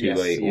trip to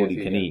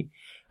all-you-can-eat.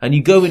 And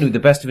you go in with the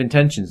best of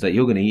intentions that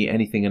you're going to eat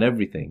anything and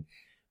everything,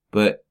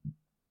 but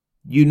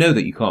you know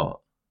that you can't.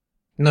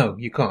 No,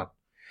 you can't.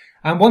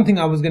 And one thing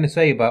I was going to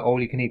say about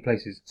all-you-can-eat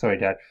places, sorry,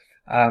 Dad,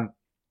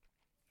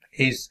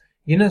 is...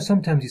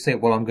 sometimes you say,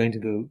 well, I'm going to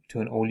go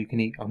to an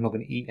all-you-can-eat. I'm not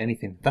going to eat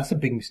anything. That's a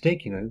big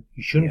mistake, You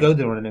shouldn't go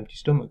there on an empty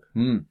stomach.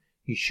 You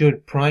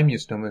should prime your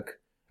stomach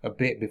a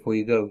bit before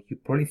you go.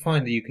 You'll probably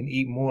find that you can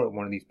eat more at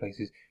one of these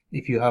places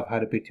if you have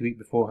had a bit to eat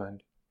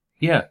beforehand.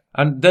 Yeah,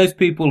 and those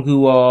people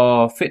who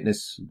are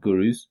fitness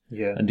gurus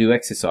and do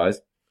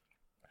exercise,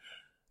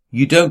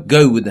 you don't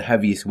go with the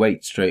heaviest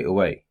weight straight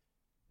away.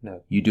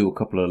 No. You do a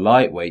couple of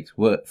light weights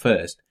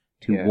first.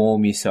 To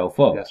warm yourself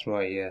up. That's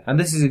right, yeah. And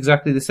this is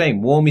exactly the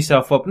same. Warm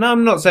yourself up. Now,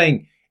 I'm not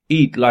saying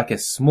eat like a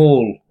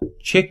small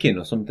chicken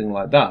or something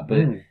like that,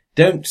 but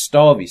don't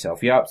starve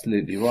yourself. You're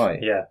absolutely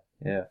right.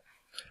 Yeah.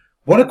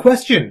 What a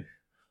question.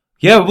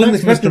 Yeah, I wasn't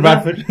expecting Mr.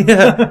 Radford.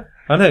 Yeah,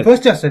 I know.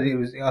 First I thought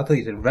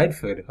you said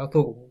Redford. I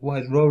thought, why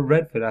is Robert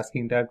Redford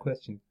asking Dad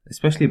questions?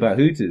 Especially about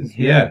Hooters.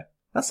 Yeah.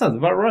 That sounds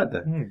about right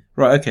there.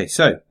 Right, okay,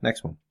 so,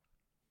 next one.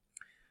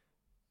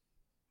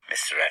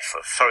 Mr.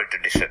 Redford, sorry to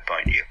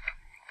disappoint you.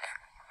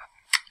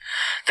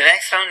 The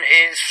next one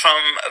is from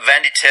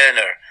Wendy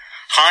Turner.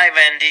 Hi,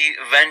 Wendy.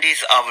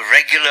 Wendy's our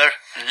regular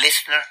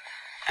listener.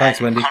 Thanks,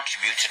 and Wendy.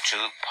 Contributor to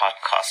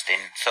podcast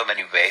in so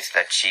many ways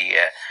that she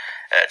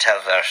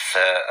tells us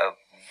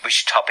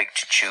which topic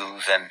to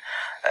choose and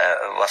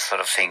what sort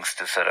of things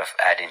to sort of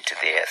add into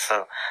there.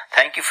 So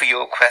thank you for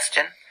your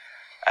question.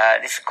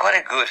 It's quite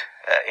a good,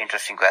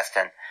 interesting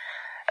question.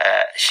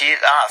 She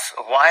asks,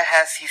 why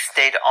has he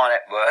stayed on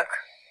at work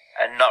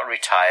and not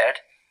retired?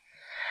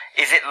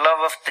 Is it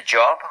love of the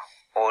job?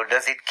 Or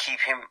does it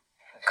keep him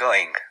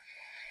going?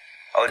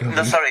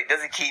 Does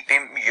it keep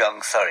him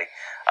young? Sorry.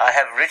 I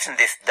have written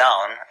this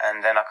down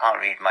and then I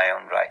can't read my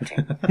own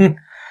writing.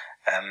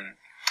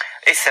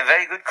 It's a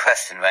very good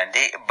question,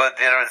 Wendy, but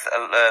there is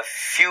a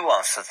few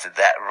answers to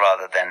that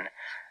rather than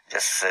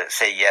just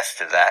say yes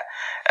to that.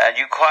 And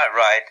you're quite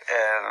right.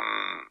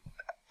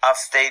 I've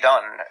stayed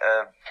on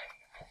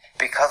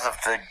because of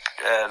the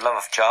love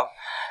of job.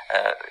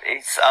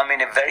 I'm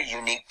in a very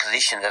unique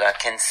position that I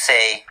can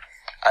say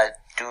I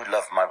do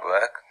love my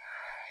work.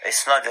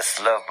 It's not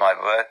just love my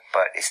work,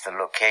 but it's the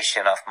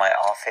location of my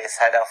office.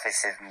 Head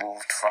office is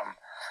moved from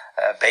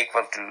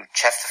Bakewell to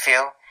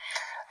Chesterfield.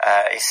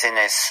 It's in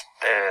a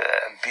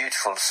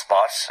beautiful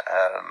spot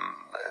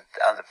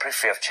on the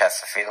periphery of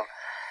Chesterfield.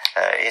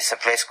 It's a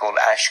place called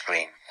Ash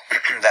Green.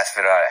 That's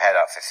where our head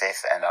office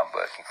is, and I'm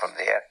working from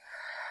there.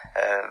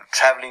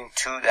 Traveling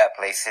to that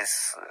place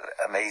is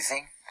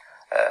amazing.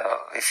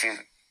 If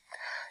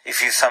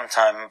you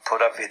sometime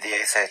put up with the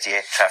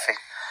A38 traffic,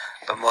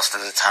 but most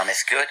of the time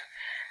it's good.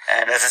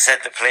 And as I said,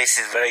 the place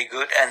is very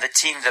good, and the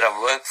team that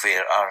I work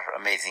with are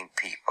amazing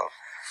people.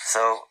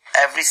 So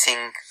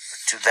everything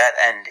to that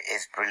end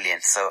is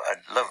brilliant. So I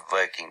love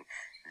working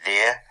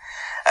there,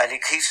 and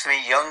it keeps me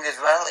young as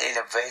well in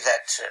a way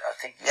that I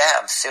think,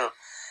 I'm still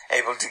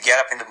able to get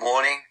up in the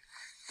morning,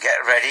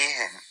 get ready,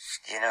 and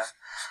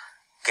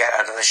get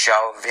out of the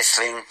shower,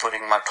 whistling,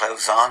 putting my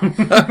clothes on.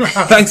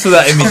 Thanks for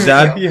that image,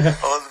 Dad.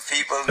 All the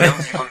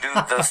young people do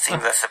those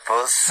things, I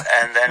suppose.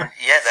 And then,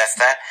 that's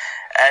that.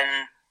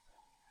 And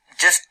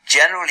just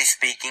generally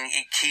speaking,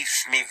 it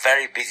keeps me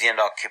very busy and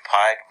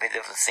occupied with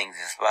other things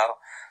as well.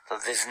 So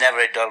there's never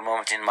a dull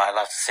moment in my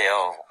life to say,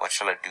 what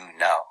shall I do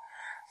now?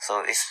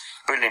 So it's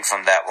brilliant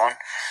from that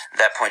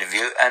point of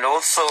view. And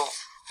also,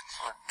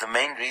 the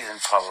main reason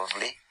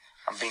probably,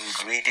 I'm being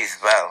greedy as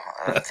well.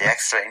 The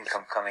extra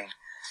income coming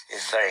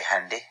is very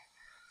handy.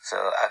 So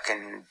I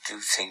can do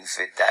things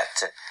with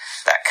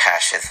that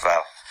cash as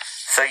well.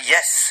 So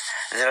yes,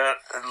 there are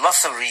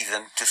lots of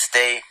reasons to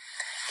stay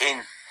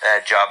in a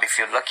job if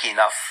you're lucky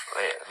enough,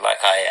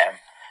 like I am,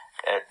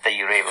 that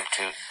you're able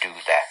to do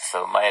that.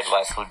 So my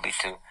advice would be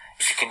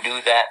if you can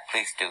do that,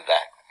 please do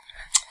that.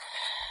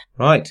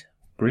 Right.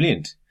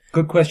 Brilliant.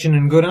 Good question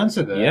and good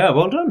answer there. Yeah,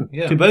 well done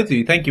to both of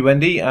you. Thank you,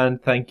 Wendy,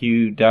 and thank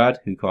you, Dad,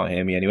 who can't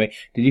hear me anyway.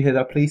 Did you hear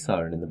that police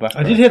siren in the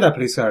background? I did hear that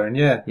police siren,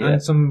 yeah.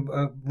 And some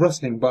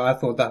rustling, but I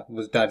thought that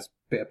was Dad's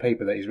bit of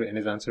paper that he's written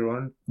his answer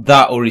on.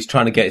 That, or he's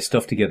trying to get his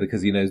stuff together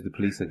because he knows the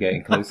police are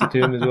getting closer to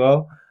him as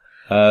well.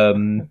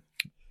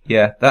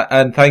 That,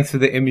 and thanks for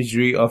the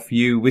imagery of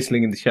you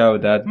whistling in the shower,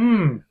 Dad.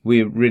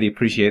 We really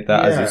appreciate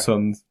that as your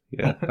sons.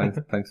 Yeah,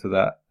 thanks for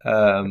that.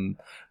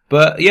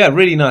 But yeah,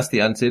 really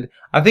nicely answered.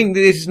 I think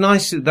it's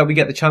nice that we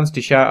get the chance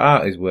to shout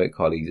out his work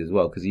colleagues as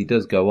well, because he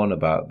does go on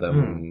about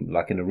them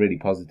like in a really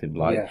positive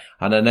light. Yeah.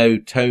 And I know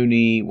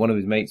Tony, one of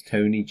his mates,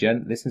 Tony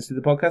Gent, listens to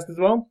the podcast as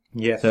well.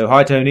 Yes. So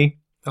hi, Tony.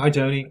 Hi,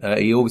 Tony.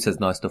 He always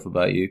says nice stuff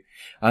about you,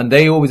 and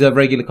they always have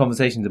regular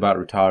conversations about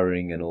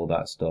retiring and all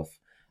that stuff.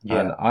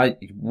 Yeah.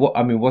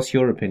 And what's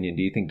your opinion?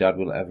 Do you think Dad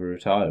will ever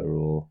retire,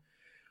 or?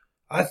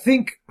 I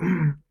think,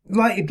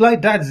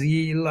 like Dad's,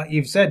 like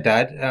you've said,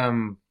 Dad,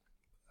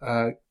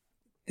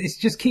 it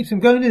just keeps him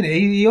going, doesn't it?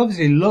 He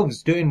obviously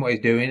loves doing what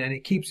he's doing, and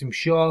it keeps him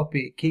sharp,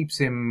 it keeps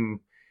him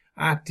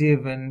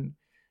active, and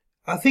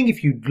I think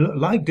if you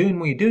like doing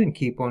what you're doing,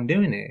 keep on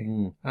doing it.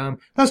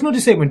 That's not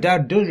to say when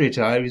Dad does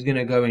retire, he's going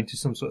to go into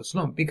some sort of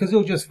slump, because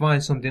he'll just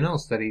find something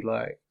else that he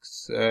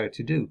likes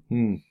to do.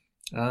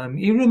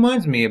 He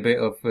reminds me a bit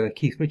of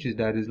Keith Richards'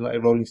 dad. Is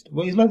like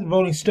he's like the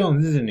Rolling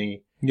Stones, isn't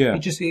he? Yeah.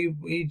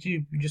 He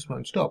just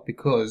won't stop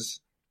because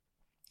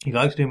he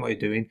likes doing what he's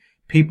doing.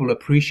 People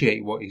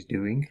appreciate what he's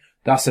doing.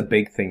 That's a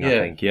big thing, I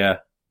think. Yeah,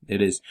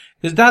 it is.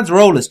 Because Dad's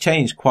role has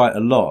changed quite a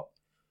lot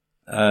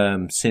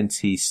since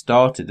he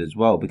started as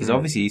well. Because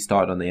obviously he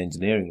started on the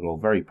engineering role,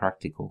 very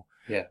practical.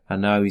 Yeah.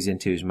 And now he's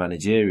into his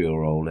managerial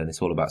role, and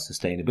it's all about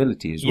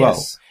sustainability as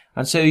well.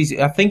 And so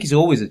I think it's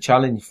always a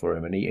challenge for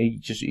him, and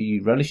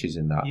he relishes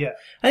in that. Yeah.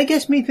 And it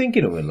gets me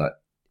thinking of it, like,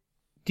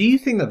 do you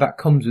think that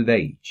comes with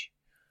age?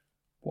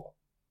 What?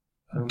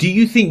 Do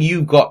you think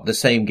you've got the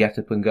same get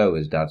up and go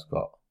as Dad's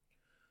got?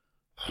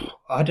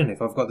 I don't know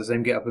if I've got the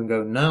same get up and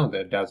go now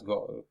that Dad's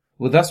got.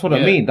 Well, that's what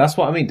I mean. That's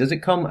what I mean. Does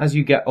it come as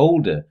you get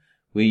older,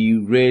 where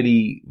you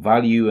really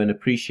value and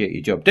appreciate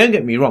your job? Don't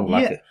get me wrong.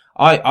 Like,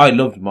 I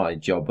loved my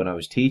job when I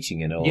was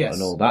teaching and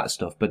all that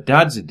stuff. But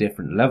Dad's a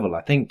different level.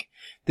 I think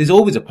there's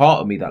always a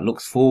part of me that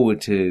looks forward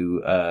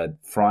to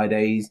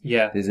Fridays.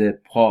 Yeah. There's a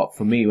part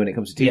for me when it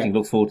comes to teaching,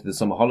 looks forward to the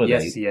summer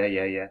holidays. Yes,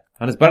 yeah.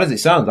 And as bad as it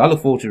sounds, I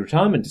look forward to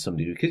retirement to some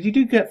degree, because you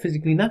do get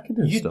physically knackered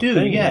and stuff. You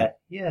do,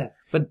 yeah.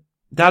 But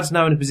Dad's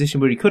now in a position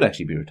where he could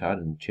actually be retired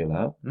and chill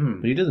out,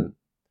 but he doesn't.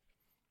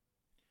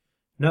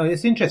 No,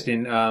 it's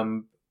interesting.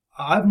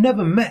 I've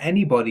never met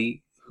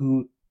anybody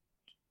who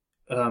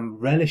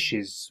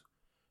relishes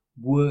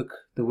work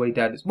the way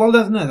Dad is. Well,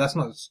 that's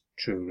not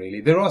true, really.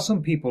 There are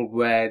some people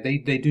where they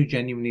do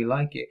genuinely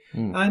like it,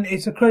 and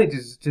it's a credit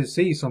to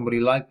see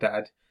somebody like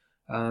Dad.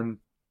 I'm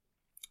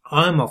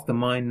of the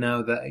mind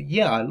now that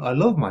I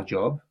love my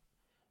job,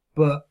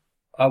 but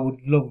I would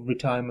love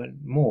retirement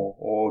more,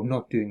 or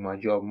not doing my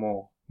job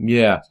more.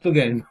 Yeah. Still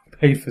getting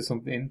paid for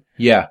something.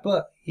 Yeah.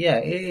 But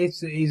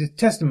it's a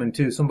testament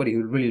to somebody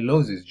who really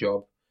loves his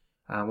job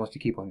and wants to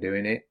keep on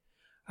doing it.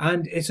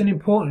 And it's an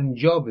important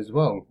job as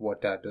well,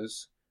 what Dad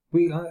does.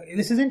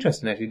 This is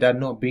interesting, actually, Dad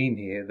not being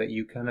here, that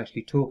you can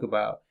actually talk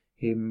about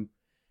him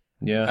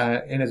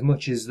in as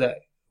much as that.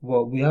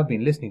 Well, we have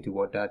been listening to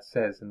what Dad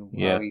says and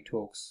how he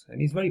talks,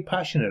 and he's very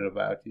passionate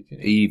about it. You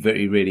know?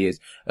 He really is.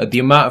 The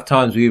amount of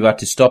times we've had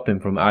to stop him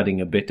from adding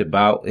a bit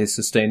about his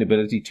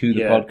sustainability to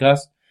the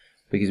podcast,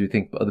 because we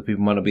think other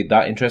people might not be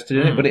that interested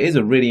in it, but it is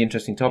a really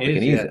interesting topic,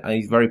 and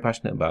he's very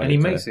passionate about it. And he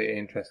makes it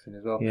interesting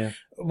as well. Yeah.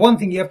 One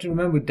thing you have to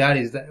remember with Dad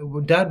is that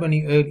Dad, when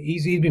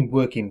he's been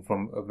working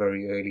from a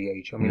very early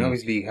age. I mean,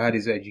 obviously he had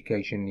his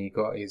education, he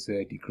got his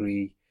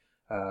degree,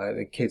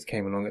 the kids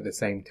came along at the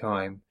same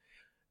time.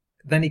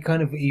 Then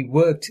he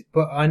worked,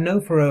 but I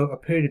know for a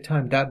period of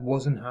time, Dad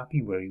wasn't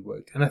happy where he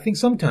worked. And I think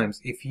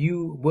sometimes if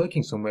you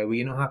working somewhere where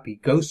you're not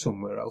happy, go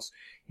somewhere else,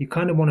 you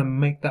kind of want to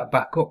make that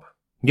back up.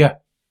 Yeah.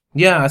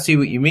 Yeah, I see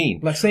what you mean.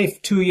 Like, say if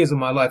 2 years of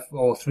my life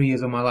or 3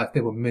 years of my life,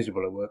 they were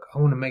miserable at work, I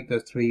want to make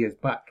those 3 years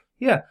back.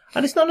 Yeah.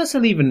 And it's not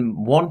necessarily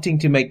even wanting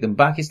to make them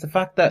back. It's the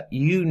fact that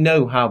you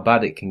know how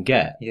bad it can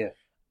get. Yeah.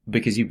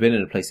 Because you've been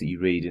in a place that you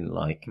really didn't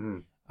like.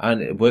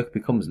 And work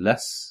becomes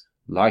less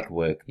like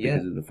work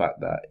because of the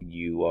fact that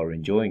you are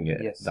enjoying it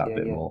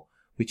bit more,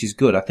 which is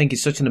good. I think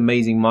it's such an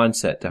amazing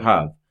mindset to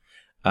have,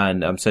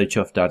 and I'm so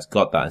chuffed Dad's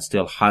got that and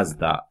still has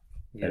that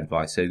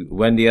advice. So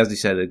Wendy, as he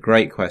said, a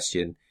great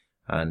question,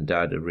 and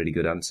Dad, a really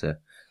good answer.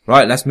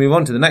 Right, let's move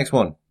on to the next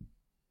one.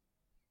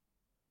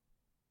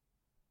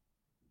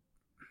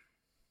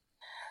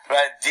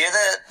 Right,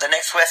 the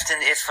next question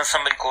is from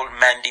somebody called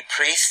Mandy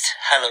Priest.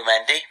 Hello,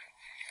 Mandy.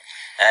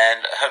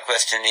 And her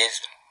question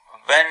is,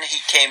 when he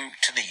came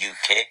to the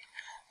UK,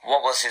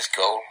 what was his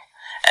goal,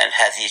 and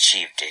has he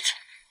achieved it?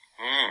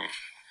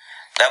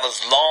 That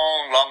was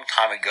long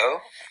time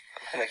ago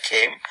when I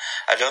came.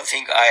 I don't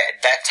think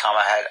at that time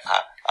I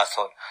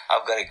thought,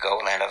 I've got a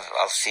goal and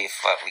I'll see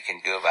what we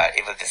can do about it.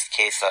 It was this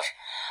case of,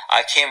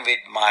 I came with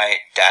my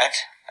dad,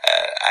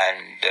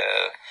 and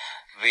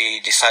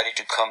we decided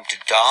to come to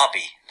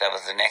Derby. That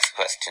was the next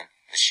question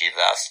that she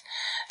asked,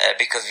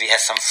 because we had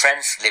some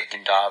friends lived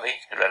in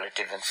Derby,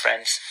 relatives and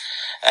friends.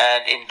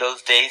 And in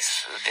those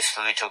days, this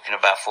will be talking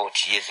about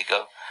 40 years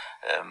ago,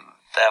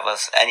 there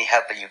was any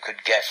help that you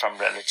could get from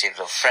relatives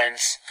or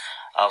friends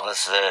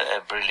was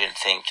a brilliant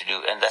thing to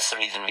do. And that's the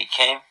reason we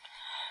came.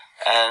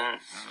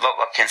 And what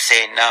I can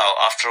say now,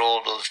 after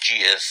all those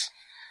years,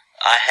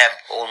 I have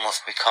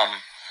almost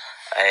become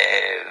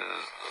a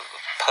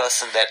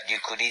person that you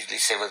could easily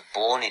say was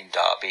born in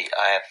Derby.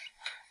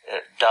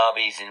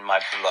 Derby is in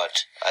my blood.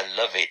 I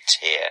love it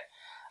here.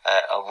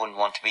 I wouldn't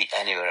want to be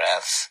anywhere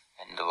else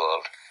in the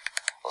world,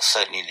 or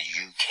certainly in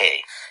the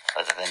UK,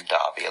 other than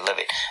Derby. I love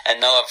it. And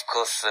now, of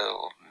course,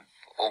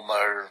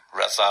 Umar,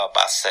 Raza,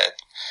 Bassett,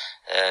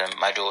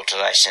 my daughter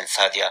Aisha and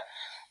Sadia,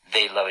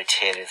 they love it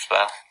here as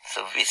well.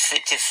 So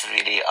it is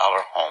really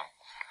our home.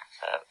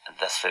 And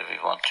that's where we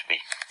want to be.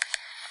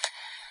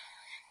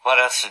 What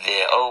else is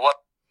there?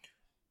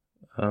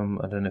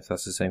 I don't know if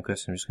that's the same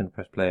question. I'm just going to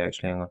press play,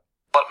 actually. Hang on.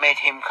 What made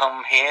him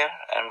come here,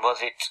 and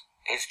was it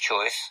his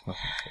choice?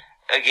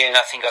 Again,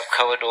 I think I've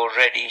covered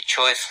already.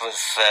 Choice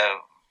was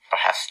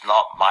perhaps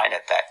not mine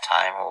at that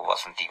time, or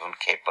wasn't even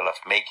capable of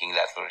making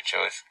that sort of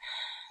choice.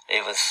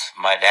 It was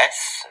my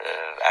dad's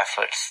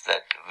efforts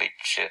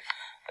which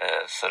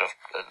sort of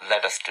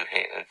led us to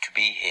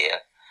be here.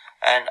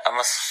 And I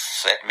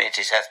must admit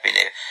it has been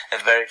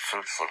a very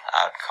fruitful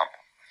outcome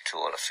to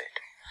all of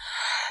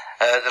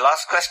it. The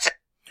last question.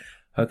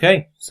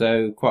 Okay,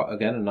 so quite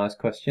again a nice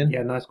question.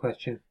 Yeah, nice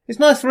question. It's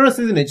nice for us,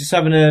 isn't it? Just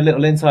having a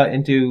little insight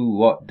into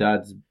what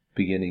Dad's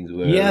beginnings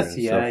were. Yes,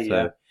 and yeah.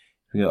 So,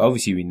 you know,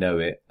 obviously we know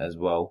it as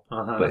well,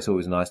 Uh-huh. but it's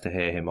always nice to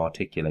hear him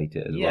articulate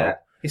it as well.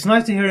 It's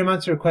nice to hear him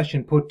answer a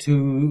question put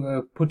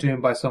to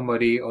him by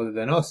somebody other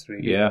than us,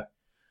 really. Yeah.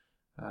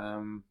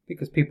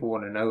 Because people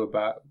want to know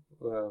about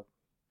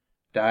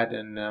Dad,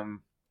 and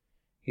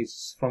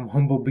he's from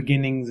humble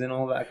beginnings and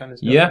all that kind of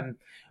stuff. Yeah. And,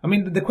 I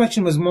mean, the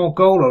question was more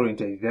goal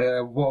oriented.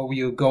 What were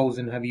your goals,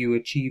 and have you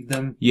achieved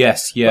them?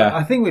 Yes, yeah. But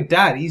I think with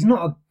Dad, he's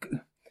not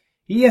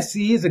yes,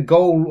 he is a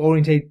goal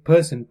oriented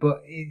person,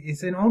 but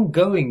it's an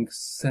ongoing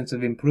sense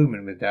of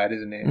improvement with Dad,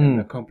 isn't it? An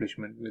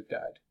accomplishment with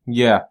Dad.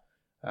 Yeah.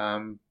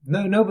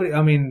 Nobody,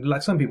 I mean,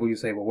 like some people you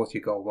say, well, what's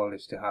your goal? Well,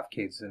 it's to have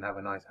kids and have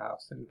a nice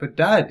house. But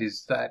Dad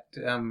is that,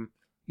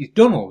 he's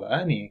done all that,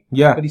 hasn't he?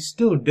 Yeah. But he's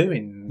still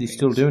doing He's things.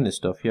 still doing this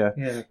stuff, yeah.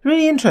 Yeah.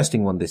 Really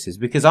interesting one this is,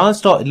 because I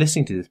started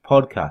listening to this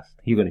podcast.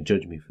 You're going to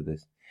judge me for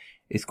this.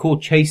 It's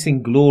called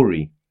Chasing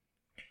Glory,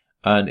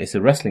 and it's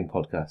a wrestling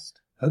podcast.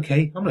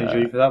 Okay, I'm not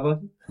sure for that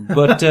one.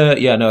 But,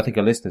 yeah, no, I think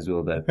our listeners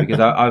will though, because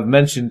I've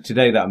mentioned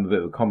today that I'm a bit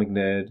of a comic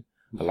nerd.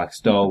 I like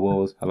Star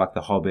Wars, I like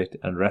The Hobbit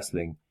and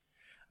wrestling.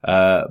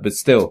 But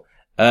still,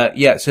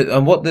 yeah, so,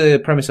 and what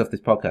the premise of this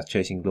podcast,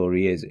 Chasing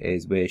Glory,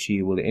 is where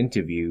she will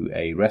interview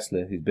a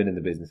wrestler who's been in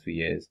the business for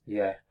years.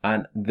 Yeah.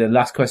 And the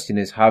last question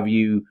is, have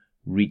you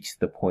reached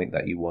the point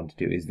that you want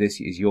to do?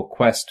 Is your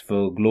quest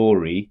for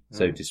glory,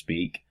 so to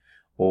speak,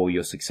 or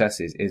your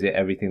successes? Is it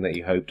everything that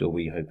you hoped, or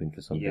were you hoping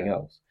for something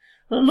else?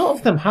 A lot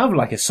of them have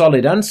like a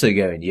solid answer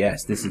going,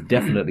 yes, this is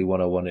definitely what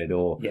I wanted,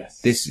 or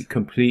Yes. this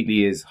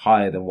completely is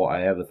higher than what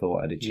I ever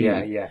thought I'd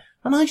achieve. Yeah.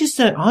 And I just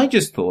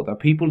thought that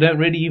people don't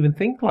really even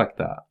think like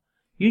that.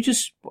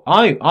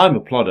 I'm a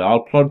plodder.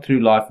 I'll plod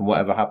through life and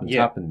whatever happens,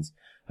 happens.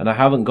 And I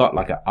haven't got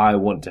like I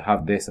want to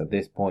have this at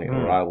this point,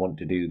 or I want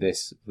to do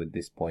this with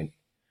this point.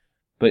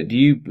 But do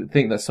you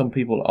think that some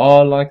people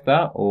are like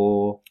that,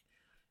 or?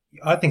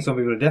 I think some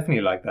people are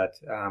definitely like that.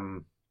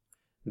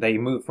 They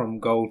move from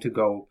goal to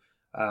goal.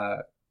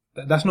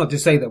 That's not to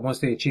say that once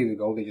they achieve the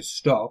goal, they just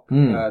stop.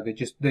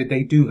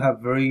 They do have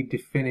very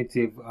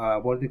definitive,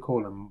 what do they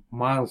call them?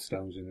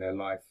 Milestones in their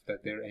life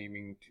that they're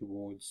aiming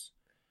towards.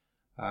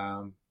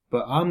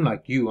 But I'm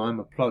like you, I'm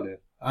a plodder.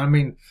 I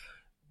mean,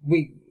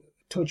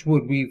 touch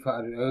wood, we've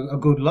had a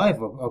good life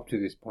up to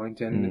this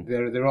point, and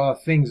there are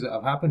things that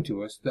have happened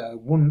to us that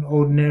wouldn't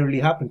ordinarily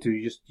happen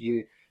to just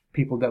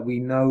people that we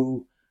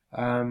know,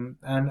 and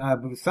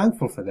I'm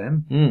thankful for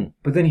them.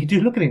 But then you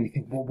do look at it and you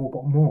think, what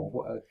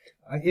more?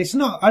 It's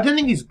not. I don't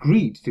think it's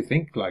greed to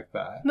think like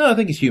that. No, I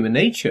think it's human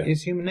nature.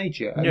 It's human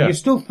nature. And you're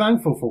still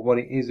thankful for what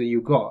it is that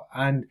you got,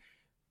 and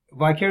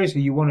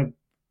vicariously you want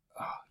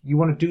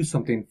to do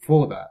something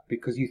for that,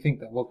 because you think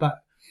that,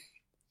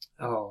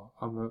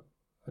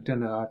 I don't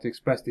know how to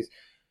express this.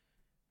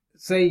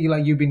 Say,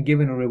 like, you've been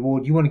given a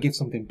reward, you want to give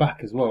something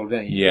back as well,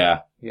 don't you?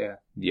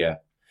 Yeah.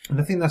 And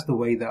I think that's the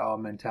way that our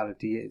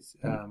mentality is.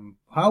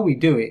 How we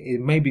do it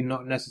maybe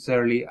not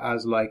necessarily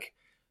as, like,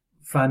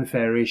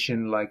 fanfare-ish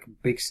and, like,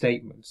 big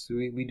statements.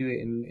 We do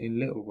it in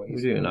little ways.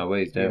 We do it in our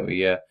ways, don't we?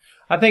 Yeah.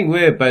 I think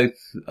we're both,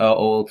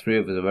 all three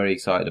of us are very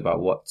excited about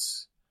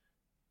what's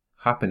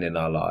happened in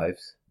our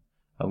lives.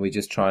 And we're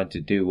just trying to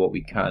do what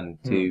we can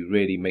to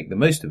really make the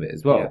most of it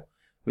as well. Yeah.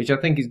 Which I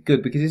think is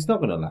good, because it's not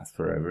going to last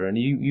forever. And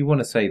you want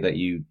to say that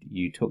you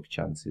took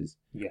chances.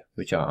 Yeah.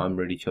 Which I'm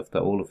really chuffed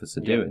that all of us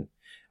are doing.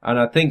 And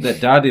I think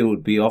that Daddy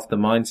would be off the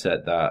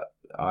mindset that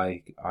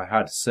I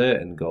had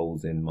certain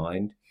goals in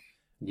mind.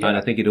 Yeah. And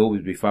I think it'd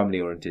always be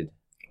family oriented,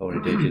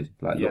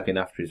 like looking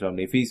after his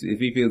family. If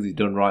he feels he's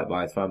done right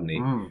by his family,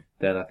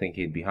 then I think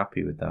he'd be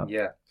happy with that.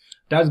 Yeah.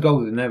 Dad's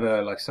goals are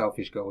never like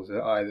selfish goals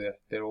either.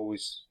 They're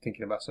always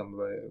thinking about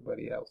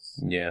somebody else.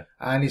 Yeah.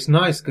 And it's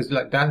nice because,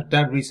 like,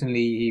 Dad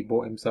recently, he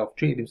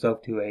treated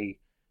himself to a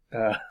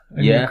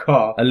new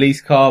car. A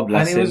lease car,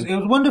 bless him. And it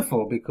was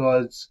wonderful,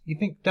 because you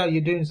think, Dad,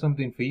 you're doing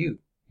something for you.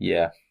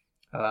 Yeah.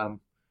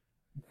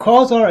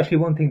 Cars are actually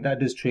one thing Dad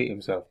does treat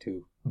himself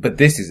to. But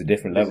this is a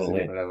different level.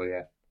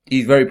 Yeah.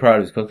 He's very proud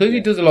of his car, because he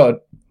does a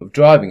lot of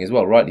driving as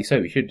well, rightly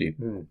so, he should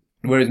do.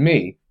 Whereas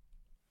me,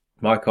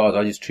 my cars,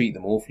 I just treat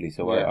them awfully,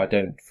 so I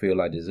don't feel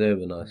I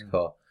deserve a nice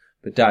car.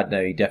 But Dad,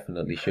 no, he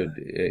definitely should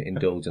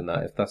indulge in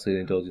that. If that's an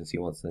indulgence he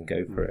wants, then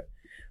go for it,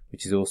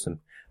 which is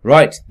awesome.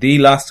 Right, the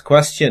last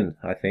question,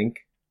 I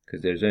think,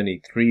 because there's only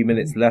 3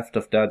 minutes left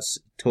of Dad's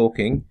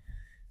talking.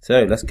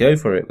 So let's go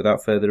for it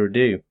without further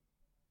ado.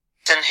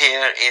 Question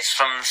here is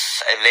from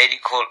a lady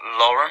called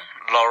Lauren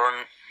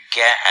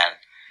Gahan.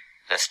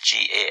 That's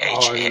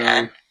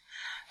Gahan.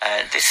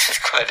 This is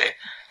quite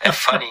a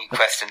funny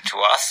question to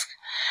ask.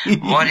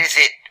 What is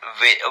it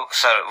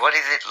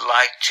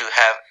like to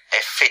have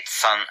a fit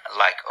son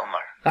like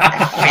Umar?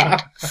 A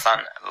fit son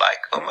like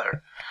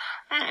Umar.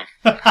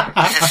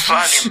 This is a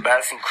slightly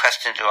embarrassing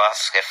question to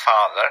ask a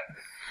father.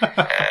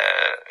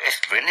 It's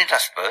brilliant, I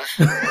suppose.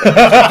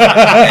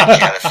 I'm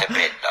jealous a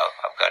bit, though,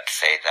 I've got to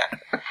say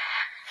that.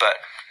 But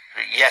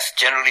yes,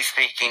 generally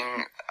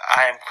speaking,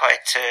 I am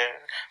quite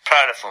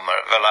proud of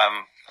Umar. Well,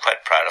 I'm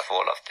quite proud of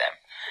all of them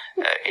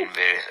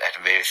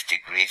at various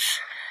degrees.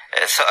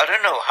 So I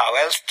don't know how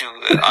else to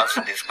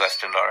answer this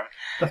question, Lauren,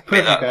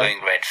 without going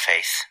red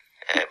face.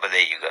 But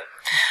there you go.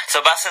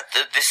 So Bassett,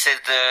 this is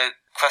the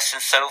question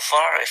so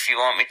far. If you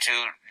want me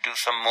to do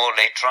some more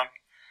later on,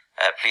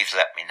 please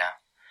let me know.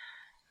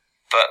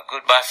 But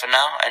goodbye for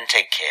now, and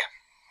take care.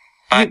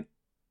 Bye.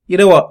 You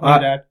know what?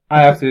 I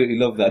absolutely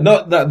love that.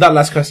 Not that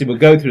last question, we'll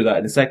go through that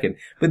in a second.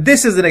 But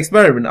this is an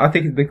experiment. I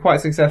think it's been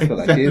quite successful,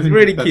 actually. It's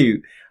really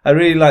cute. I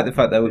really like the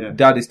fact that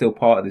Dad is still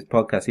part of this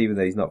podcast, even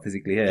though he's not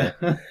physically here.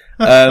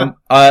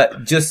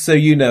 Just so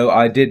you know,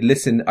 I didn't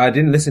listen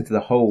to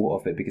the whole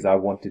of it because I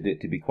wanted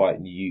it to be quite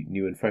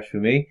new and fresh for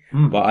me.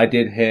 But I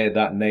did hear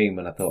that name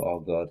and I thought, oh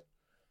God,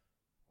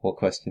 what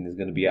question is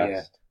going to be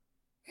asked?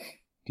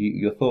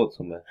 Your thoughts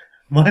on that?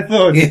 My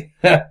thoughts?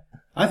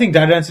 I think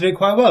Dad answered it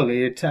quite well.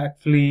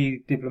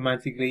 Tactfully,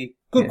 diplomatically.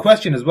 Good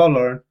question as well,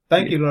 Lauren.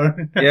 Thank you,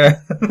 Lauren.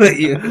 Yeah.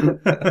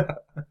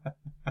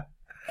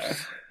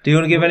 Do you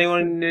want to give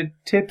anyone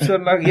tips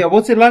on, like,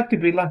 what's it like to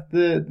be like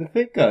the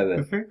fit guy then?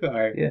 The fit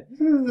guy? Yeah.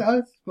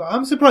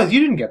 I'm surprised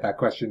you didn't get that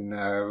question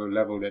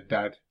leveled at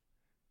Dad.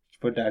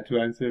 For Dad to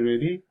answer,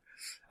 really.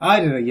 I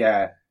don't know,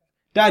 yeah.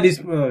 Dad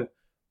is,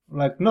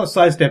 not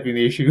sidestepping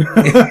the issue.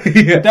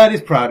 Dad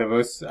is proud of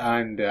us,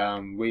 and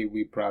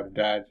we're proud of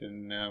Dad,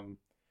 and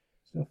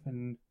stuff,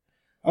 and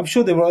I'm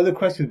sure there were other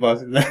questions,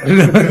 boss.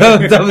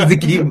 That was the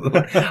key.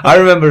 I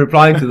remember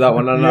replying to that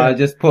one, and I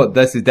just put,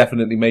 this is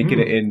definitely making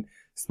it in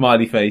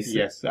smiley face.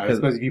 Yes, I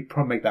suppose if you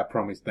make that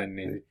promise,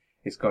 then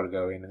it's got to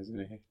go in, hasn't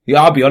it?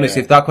 Yeah, I'll be honest,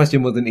 Yeah. if that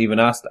question wasn't even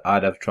asked,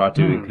 I'd have tried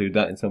to include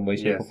that in some way,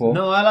 shape or form.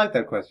 No, I like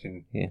that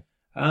question. Yeah.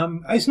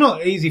 It's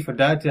not easy for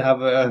Dad to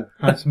have a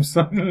handsome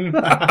son.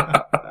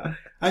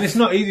 And it's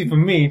not easy for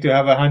me to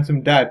have a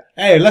handsome dad.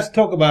 Hey, let's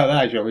talk about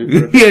that, shall we?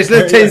 Yes,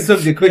 let's change the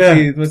subject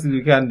quickly as much as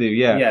we can do,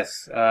 yeah.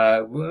 Yes.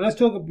 Well, let's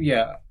talk,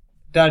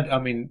 Dad, I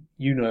mean,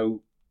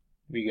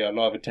 we get a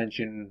lot of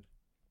attention.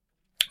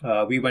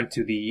 We went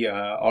to the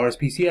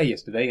RSPCA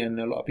yesterday, and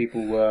a lot of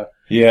people were...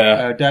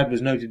 Yeah. Dad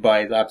was noted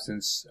by his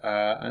absence,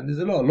 and there's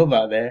a lot of love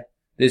out there.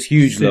 There's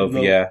huge Sid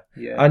love, yeah.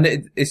 Yeah.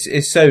 And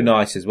it's so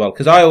nice as well,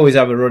 because I always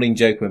have a running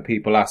joke when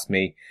people ask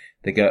me,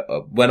 they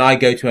go, when I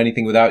go to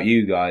anything without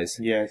you guys,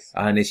 Yes.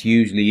 and it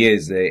usually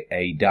is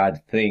a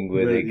dad thing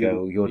where they Really?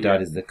 go, your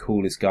dad is the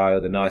coolest guy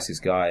or the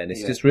nicest guy, and it's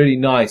Yeah. just really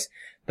nice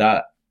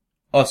that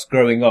us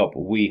growing up,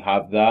 we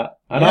have that.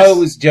 And Yes. I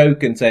always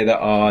joke and say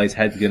that, his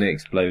head's gonna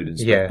explode and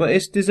stuff, Yeah. but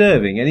it's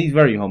deserving, and he's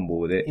very humble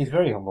with it. He's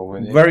very humble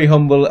with it. Very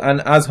humble,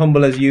 and as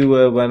humble as you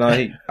were when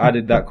I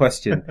added that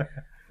question,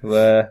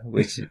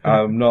 which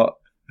I'm not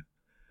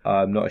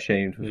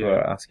ashamed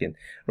for asking.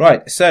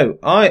 Right, so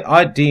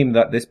I deem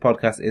that this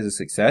podcast is a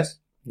success.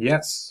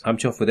 Yes. I'm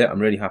chuffed with it. I'm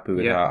really happy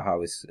with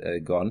how it's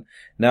gone.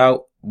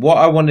 Now, what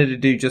I wanted to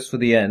do just for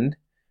the end,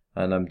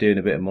 and I'm doing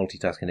a bit of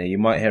multitasking here, you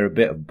might hear a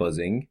bit of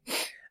buzzing,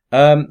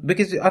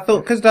 because I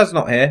thought, because Dad's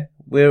not here,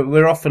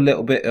 we're off a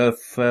little bit of,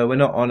 we're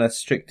not on a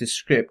stricter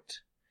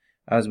script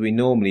as we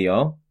normally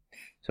are.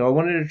 So I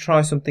wanted to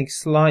try something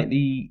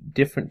slightly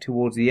different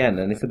towards the end,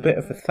 and it's a bit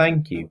of a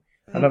thank you.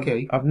 And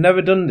Okay. I've never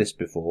done this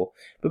before,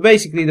 but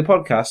basically the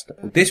podcast,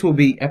 this will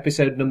be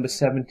episode number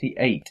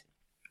 78.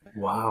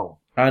 Wow.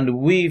 And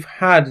we've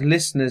had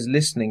listeners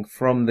listening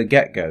from the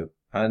get-go.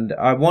 And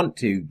I want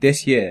to,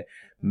 this year,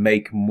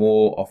 make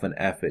more of an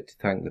effort to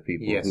thank the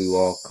people who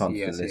are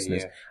constant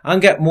listeners.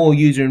 And get more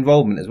user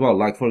involvement as well.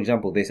 Like, for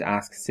example, this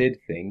Ask Sid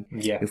thing.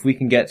 Yeah. If we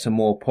can get some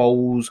more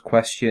polls,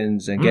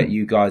 questions, and get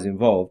you guys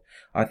involved,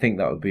 I think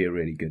that would be a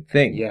really good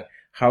thing. Yeah.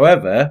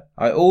 However,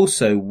 I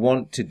also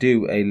want to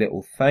do a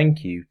little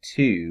thank you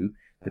to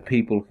the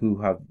people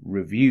who have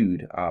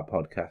reviewed our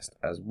podcast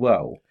as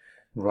well.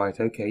 Right,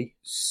 okay.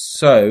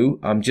 So,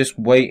 I'm just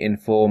waiting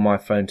for my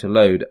phone to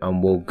load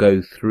and we'll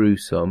go through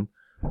some.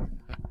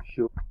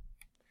 Sure.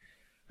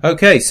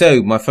 Okay,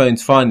 so my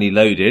phone's finally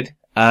loaded.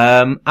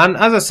 And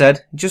as I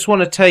said, just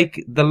want to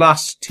take the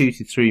last 2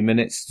 to 3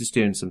 minutes just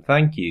doing some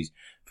thank yous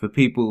for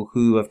people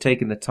who have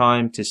taken the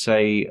time to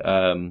say,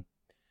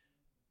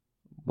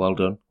 well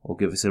done, or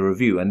give us a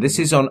review. And this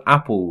is on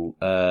Apple,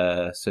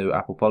 so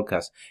Apple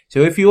Podcasts.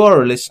 So if you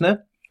are a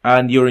listener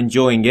and you're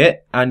enjoying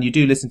it and you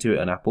do listen to it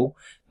on Apple,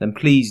 then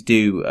please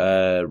do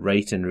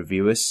rate and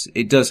review us.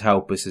 It does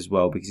help us as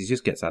well because it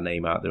just gets our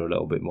name out there a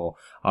little bit more.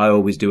 I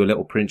always do a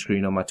little print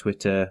screen on my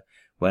Twitter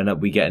when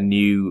we get a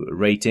new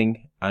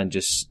rating and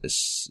just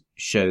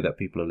show that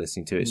people are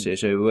listening to it.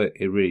 So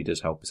it really does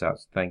help us out.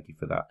 So thank you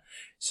for that.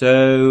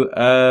 So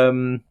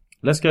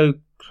let's go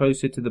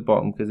closer to the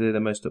bottom because they're the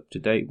most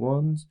up-to-date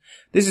ones.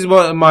 This is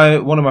one of my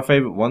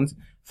favourite ones.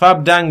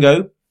 Fab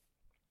Dango,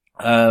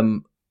 a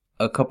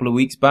couple of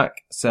weeks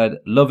back said,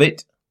 "Love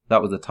it."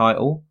 That was the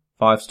title.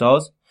 5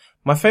 stars.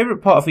 My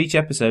favourite part of each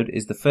episode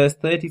is the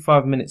first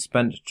 35 minutes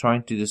spent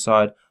trying to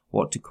decide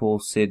what to call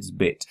Sid's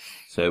bit.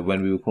 So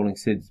when we were calling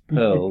Sid's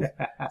pearls,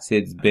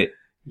 Sid's bit.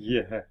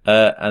 Yeah.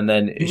 And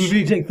then Did you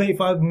really take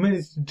 35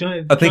 minutes to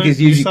try I think to it's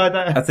usually decide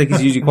that? I think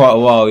it's usually quite a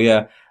while,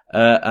 yeah.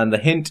 And the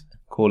hint,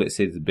 call it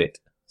Sid's bit.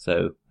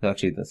 So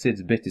actually, the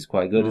Sid's bit is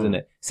quite good, isn't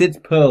it? Sid's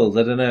pearls,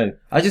 I don't know.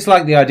 I just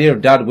like the idea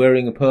of Dad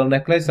wearing a pearl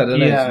necklace. I don't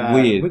know, it's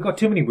weird. We've got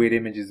too many weird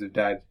images of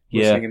Dad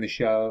sitting in the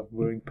shower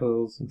wearing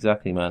pearls.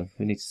 Exactly, man.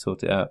 We need to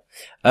sort it out.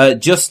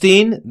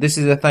 Justine, this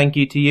is a thank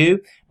you to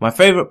you. My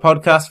favourite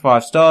podcast,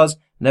 5 stars.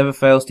 Never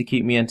fails to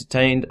keep me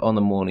entertained on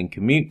the morning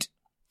commute.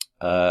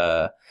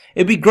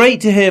 It'd be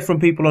great to hear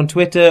from people on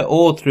Twitter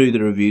or through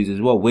the reviews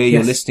as well, where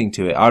you're listening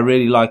to it. I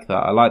really like that.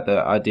 I like the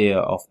idea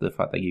of the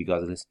fact that you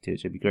guys are listening to it.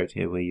 So it'd be great to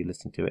hear where you're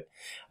listening to it.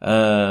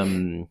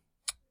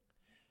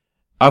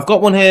 I've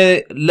got one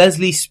here.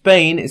 Leslie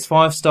Spain, it's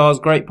 5 stars.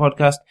 Great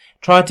podcast.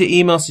 Tried to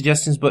email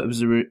suggestions, but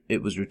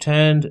it was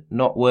returned.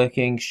 Not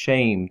working.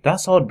 Shame.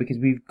 That's odd because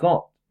we've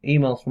got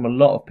emails from a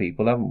lot of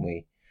people, haven't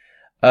we?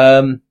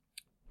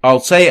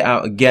 I'll say it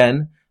out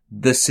again.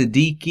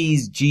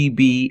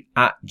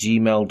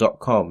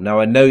 thesiddiquisgb@gmail.com. Now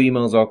I know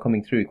emails are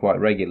coming through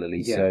quite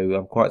regularly, so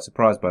I'm quite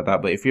surprised by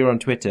that. But if you're on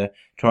Twitter,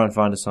 try and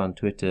find us on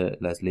Twitter,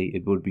 Leslie.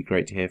 It would be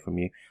great to hear from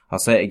you. I'll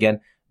say it again.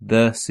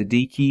 The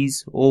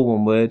Siddiquis, all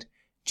one word,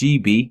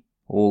 GB,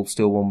 all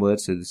still one word.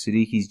 So the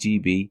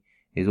Siddiquisgb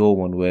is all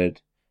one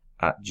word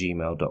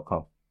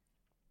 @gmail.com.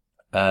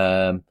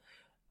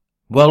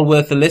 Well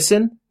worth a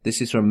listen.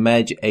 This is from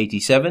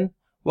Meg87.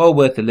 Well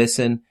worth a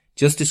listen.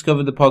 Just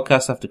discovered the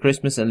podcast after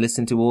Christmas and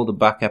listened to all the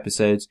back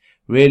episodes.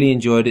 Really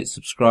enjoyed it,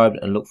 subscribed,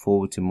 and look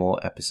forward to more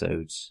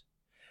episodes.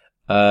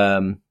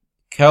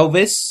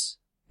 Kelvis,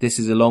 this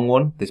is a long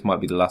one. This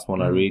might be the last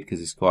one I read because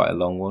it's quite a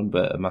long one,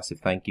 but a massive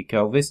thank you,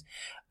 Kelvis.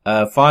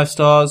 5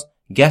 stars.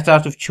 Get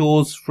out of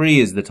chores free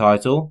is the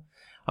title.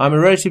 I'm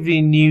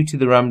relatively new to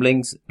the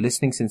Ramblings,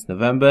 listening since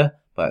November,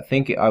 but I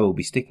think I will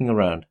be sticking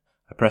around.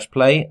 I press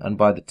play, and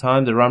by the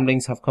time the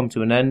Ramblings have come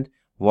to an end,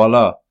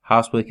 voila,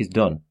 housework is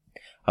done.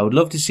 I would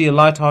love to see a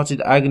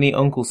light-hearted agony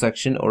uncle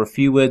section or a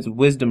few words of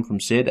wisdom from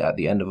Sid at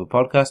the end of a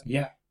podcast.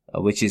 Yeah.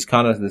 Which is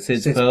kind of the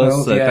Sid's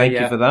Pearls, so thank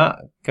you for that,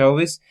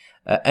 Kelvis.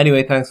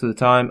 Anyway, thanks for the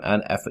time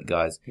and effort,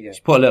 guys. Yeah.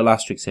 Just put a little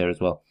asterisk here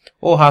as well.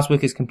 All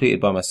housework is completed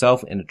by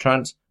myself in a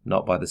trance,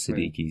 not by the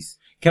Siddiquis.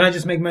 Can I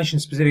just make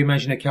specific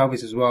mention of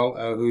Kelvis as well,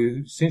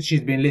 who, since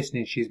she's been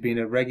listening, she's been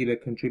a regular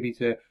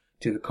contributor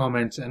to the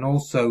comments, and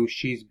also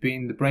she's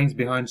been the brains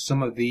behind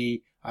some of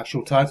the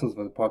actual titles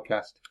for the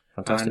podcast.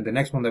 Fantastic. And the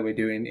next one that we're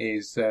doing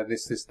is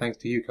this thanks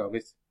to you,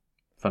 Kelvis.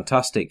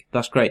 Fantastic.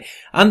 That's great.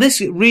 And this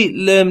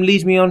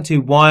leads me on to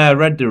why I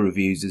read the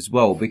reviews as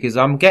well, because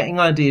I'm getting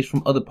ideas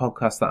from other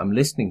podcasts that I'm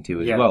listening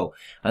to as well.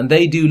 And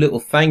they do little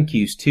thank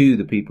yous to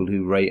the people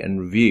who rate and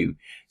review.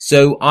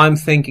 So I'm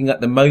thinking at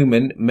the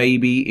moment,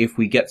 maybe if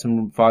we get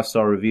some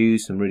 5-star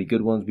reviews, some really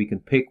good ones, we can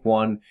pick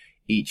one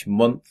each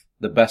month,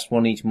 the best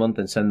one each month,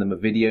 and send them a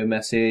video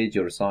message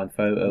or a signed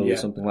photo or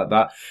something like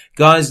that.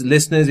 Guys,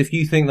 listeners, if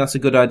you think that's a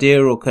good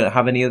idea or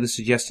have any other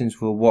suggestions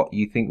for what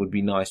you think would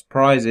be nice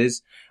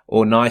prizes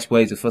or nice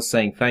ways of us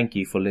saying thank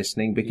you for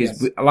listening,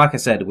 because like I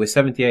said, we're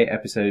 78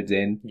 episodes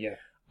in. Yeah.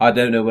 I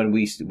don't know when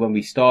we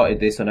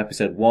started this on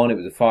episode 1, it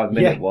was a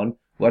 5-minute one.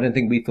 Well, I don't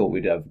think we thought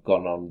we'd have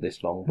gone on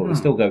this long, but we're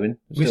still going.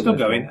 We're still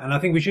going, and I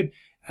think we should,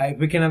 if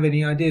we can have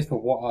any ideas for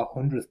what our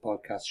 100th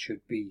podcast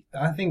should be,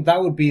 I think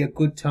that would be a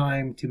good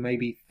time to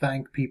maybe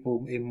thank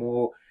people in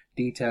more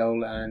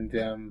detail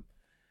and,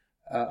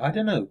 I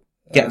don't know.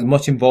 Get as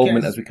much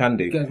involvement as we can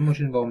do. Get as much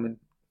involvement.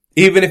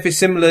 Even if it's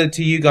similar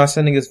to you guys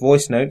sending us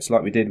voice notes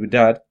like we did with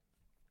Dad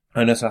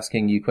and us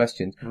asking you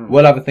questions,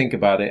 we'll have a think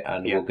about it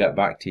and we'll get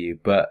back to you.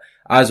 But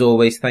as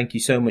always, thank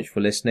you so much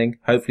for listening.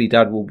 Hopefully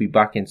Dad will be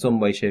back in some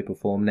way, shape or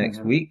form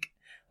next week.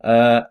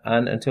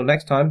 And until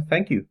next time,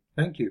 thank you.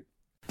 Thank you.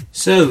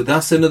 So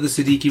that's another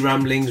Siddiqui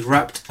Ramblings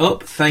wrapped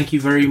up. Thank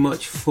you very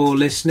much for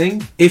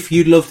listening. If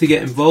you'd love to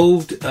get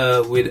involved,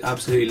 we'd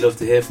absolutely love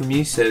to hear from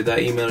you. So that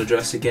email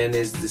address again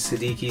is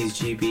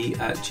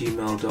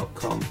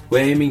thesiddiquisgb@gmail.com.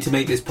 We're aiming to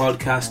make this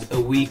podcast a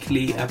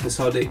weekly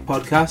episodic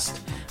podcast,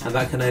 and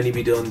that can only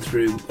be done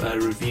through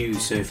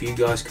reviews. So if you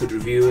guys could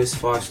review us,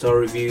 5-star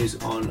reviews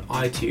on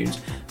iTunes,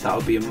 that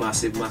would be a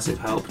massive, massive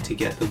help to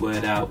get the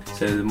word out.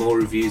 So the more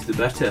reviews, the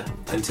better.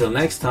 Until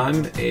next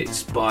time,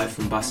 it's bye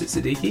from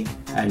Basit Siddiqui.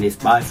 And it's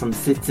bye from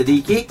Sid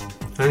Siddiqui.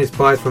 And it's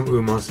bye from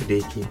Umar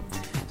Siddiqui.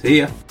 See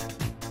ya.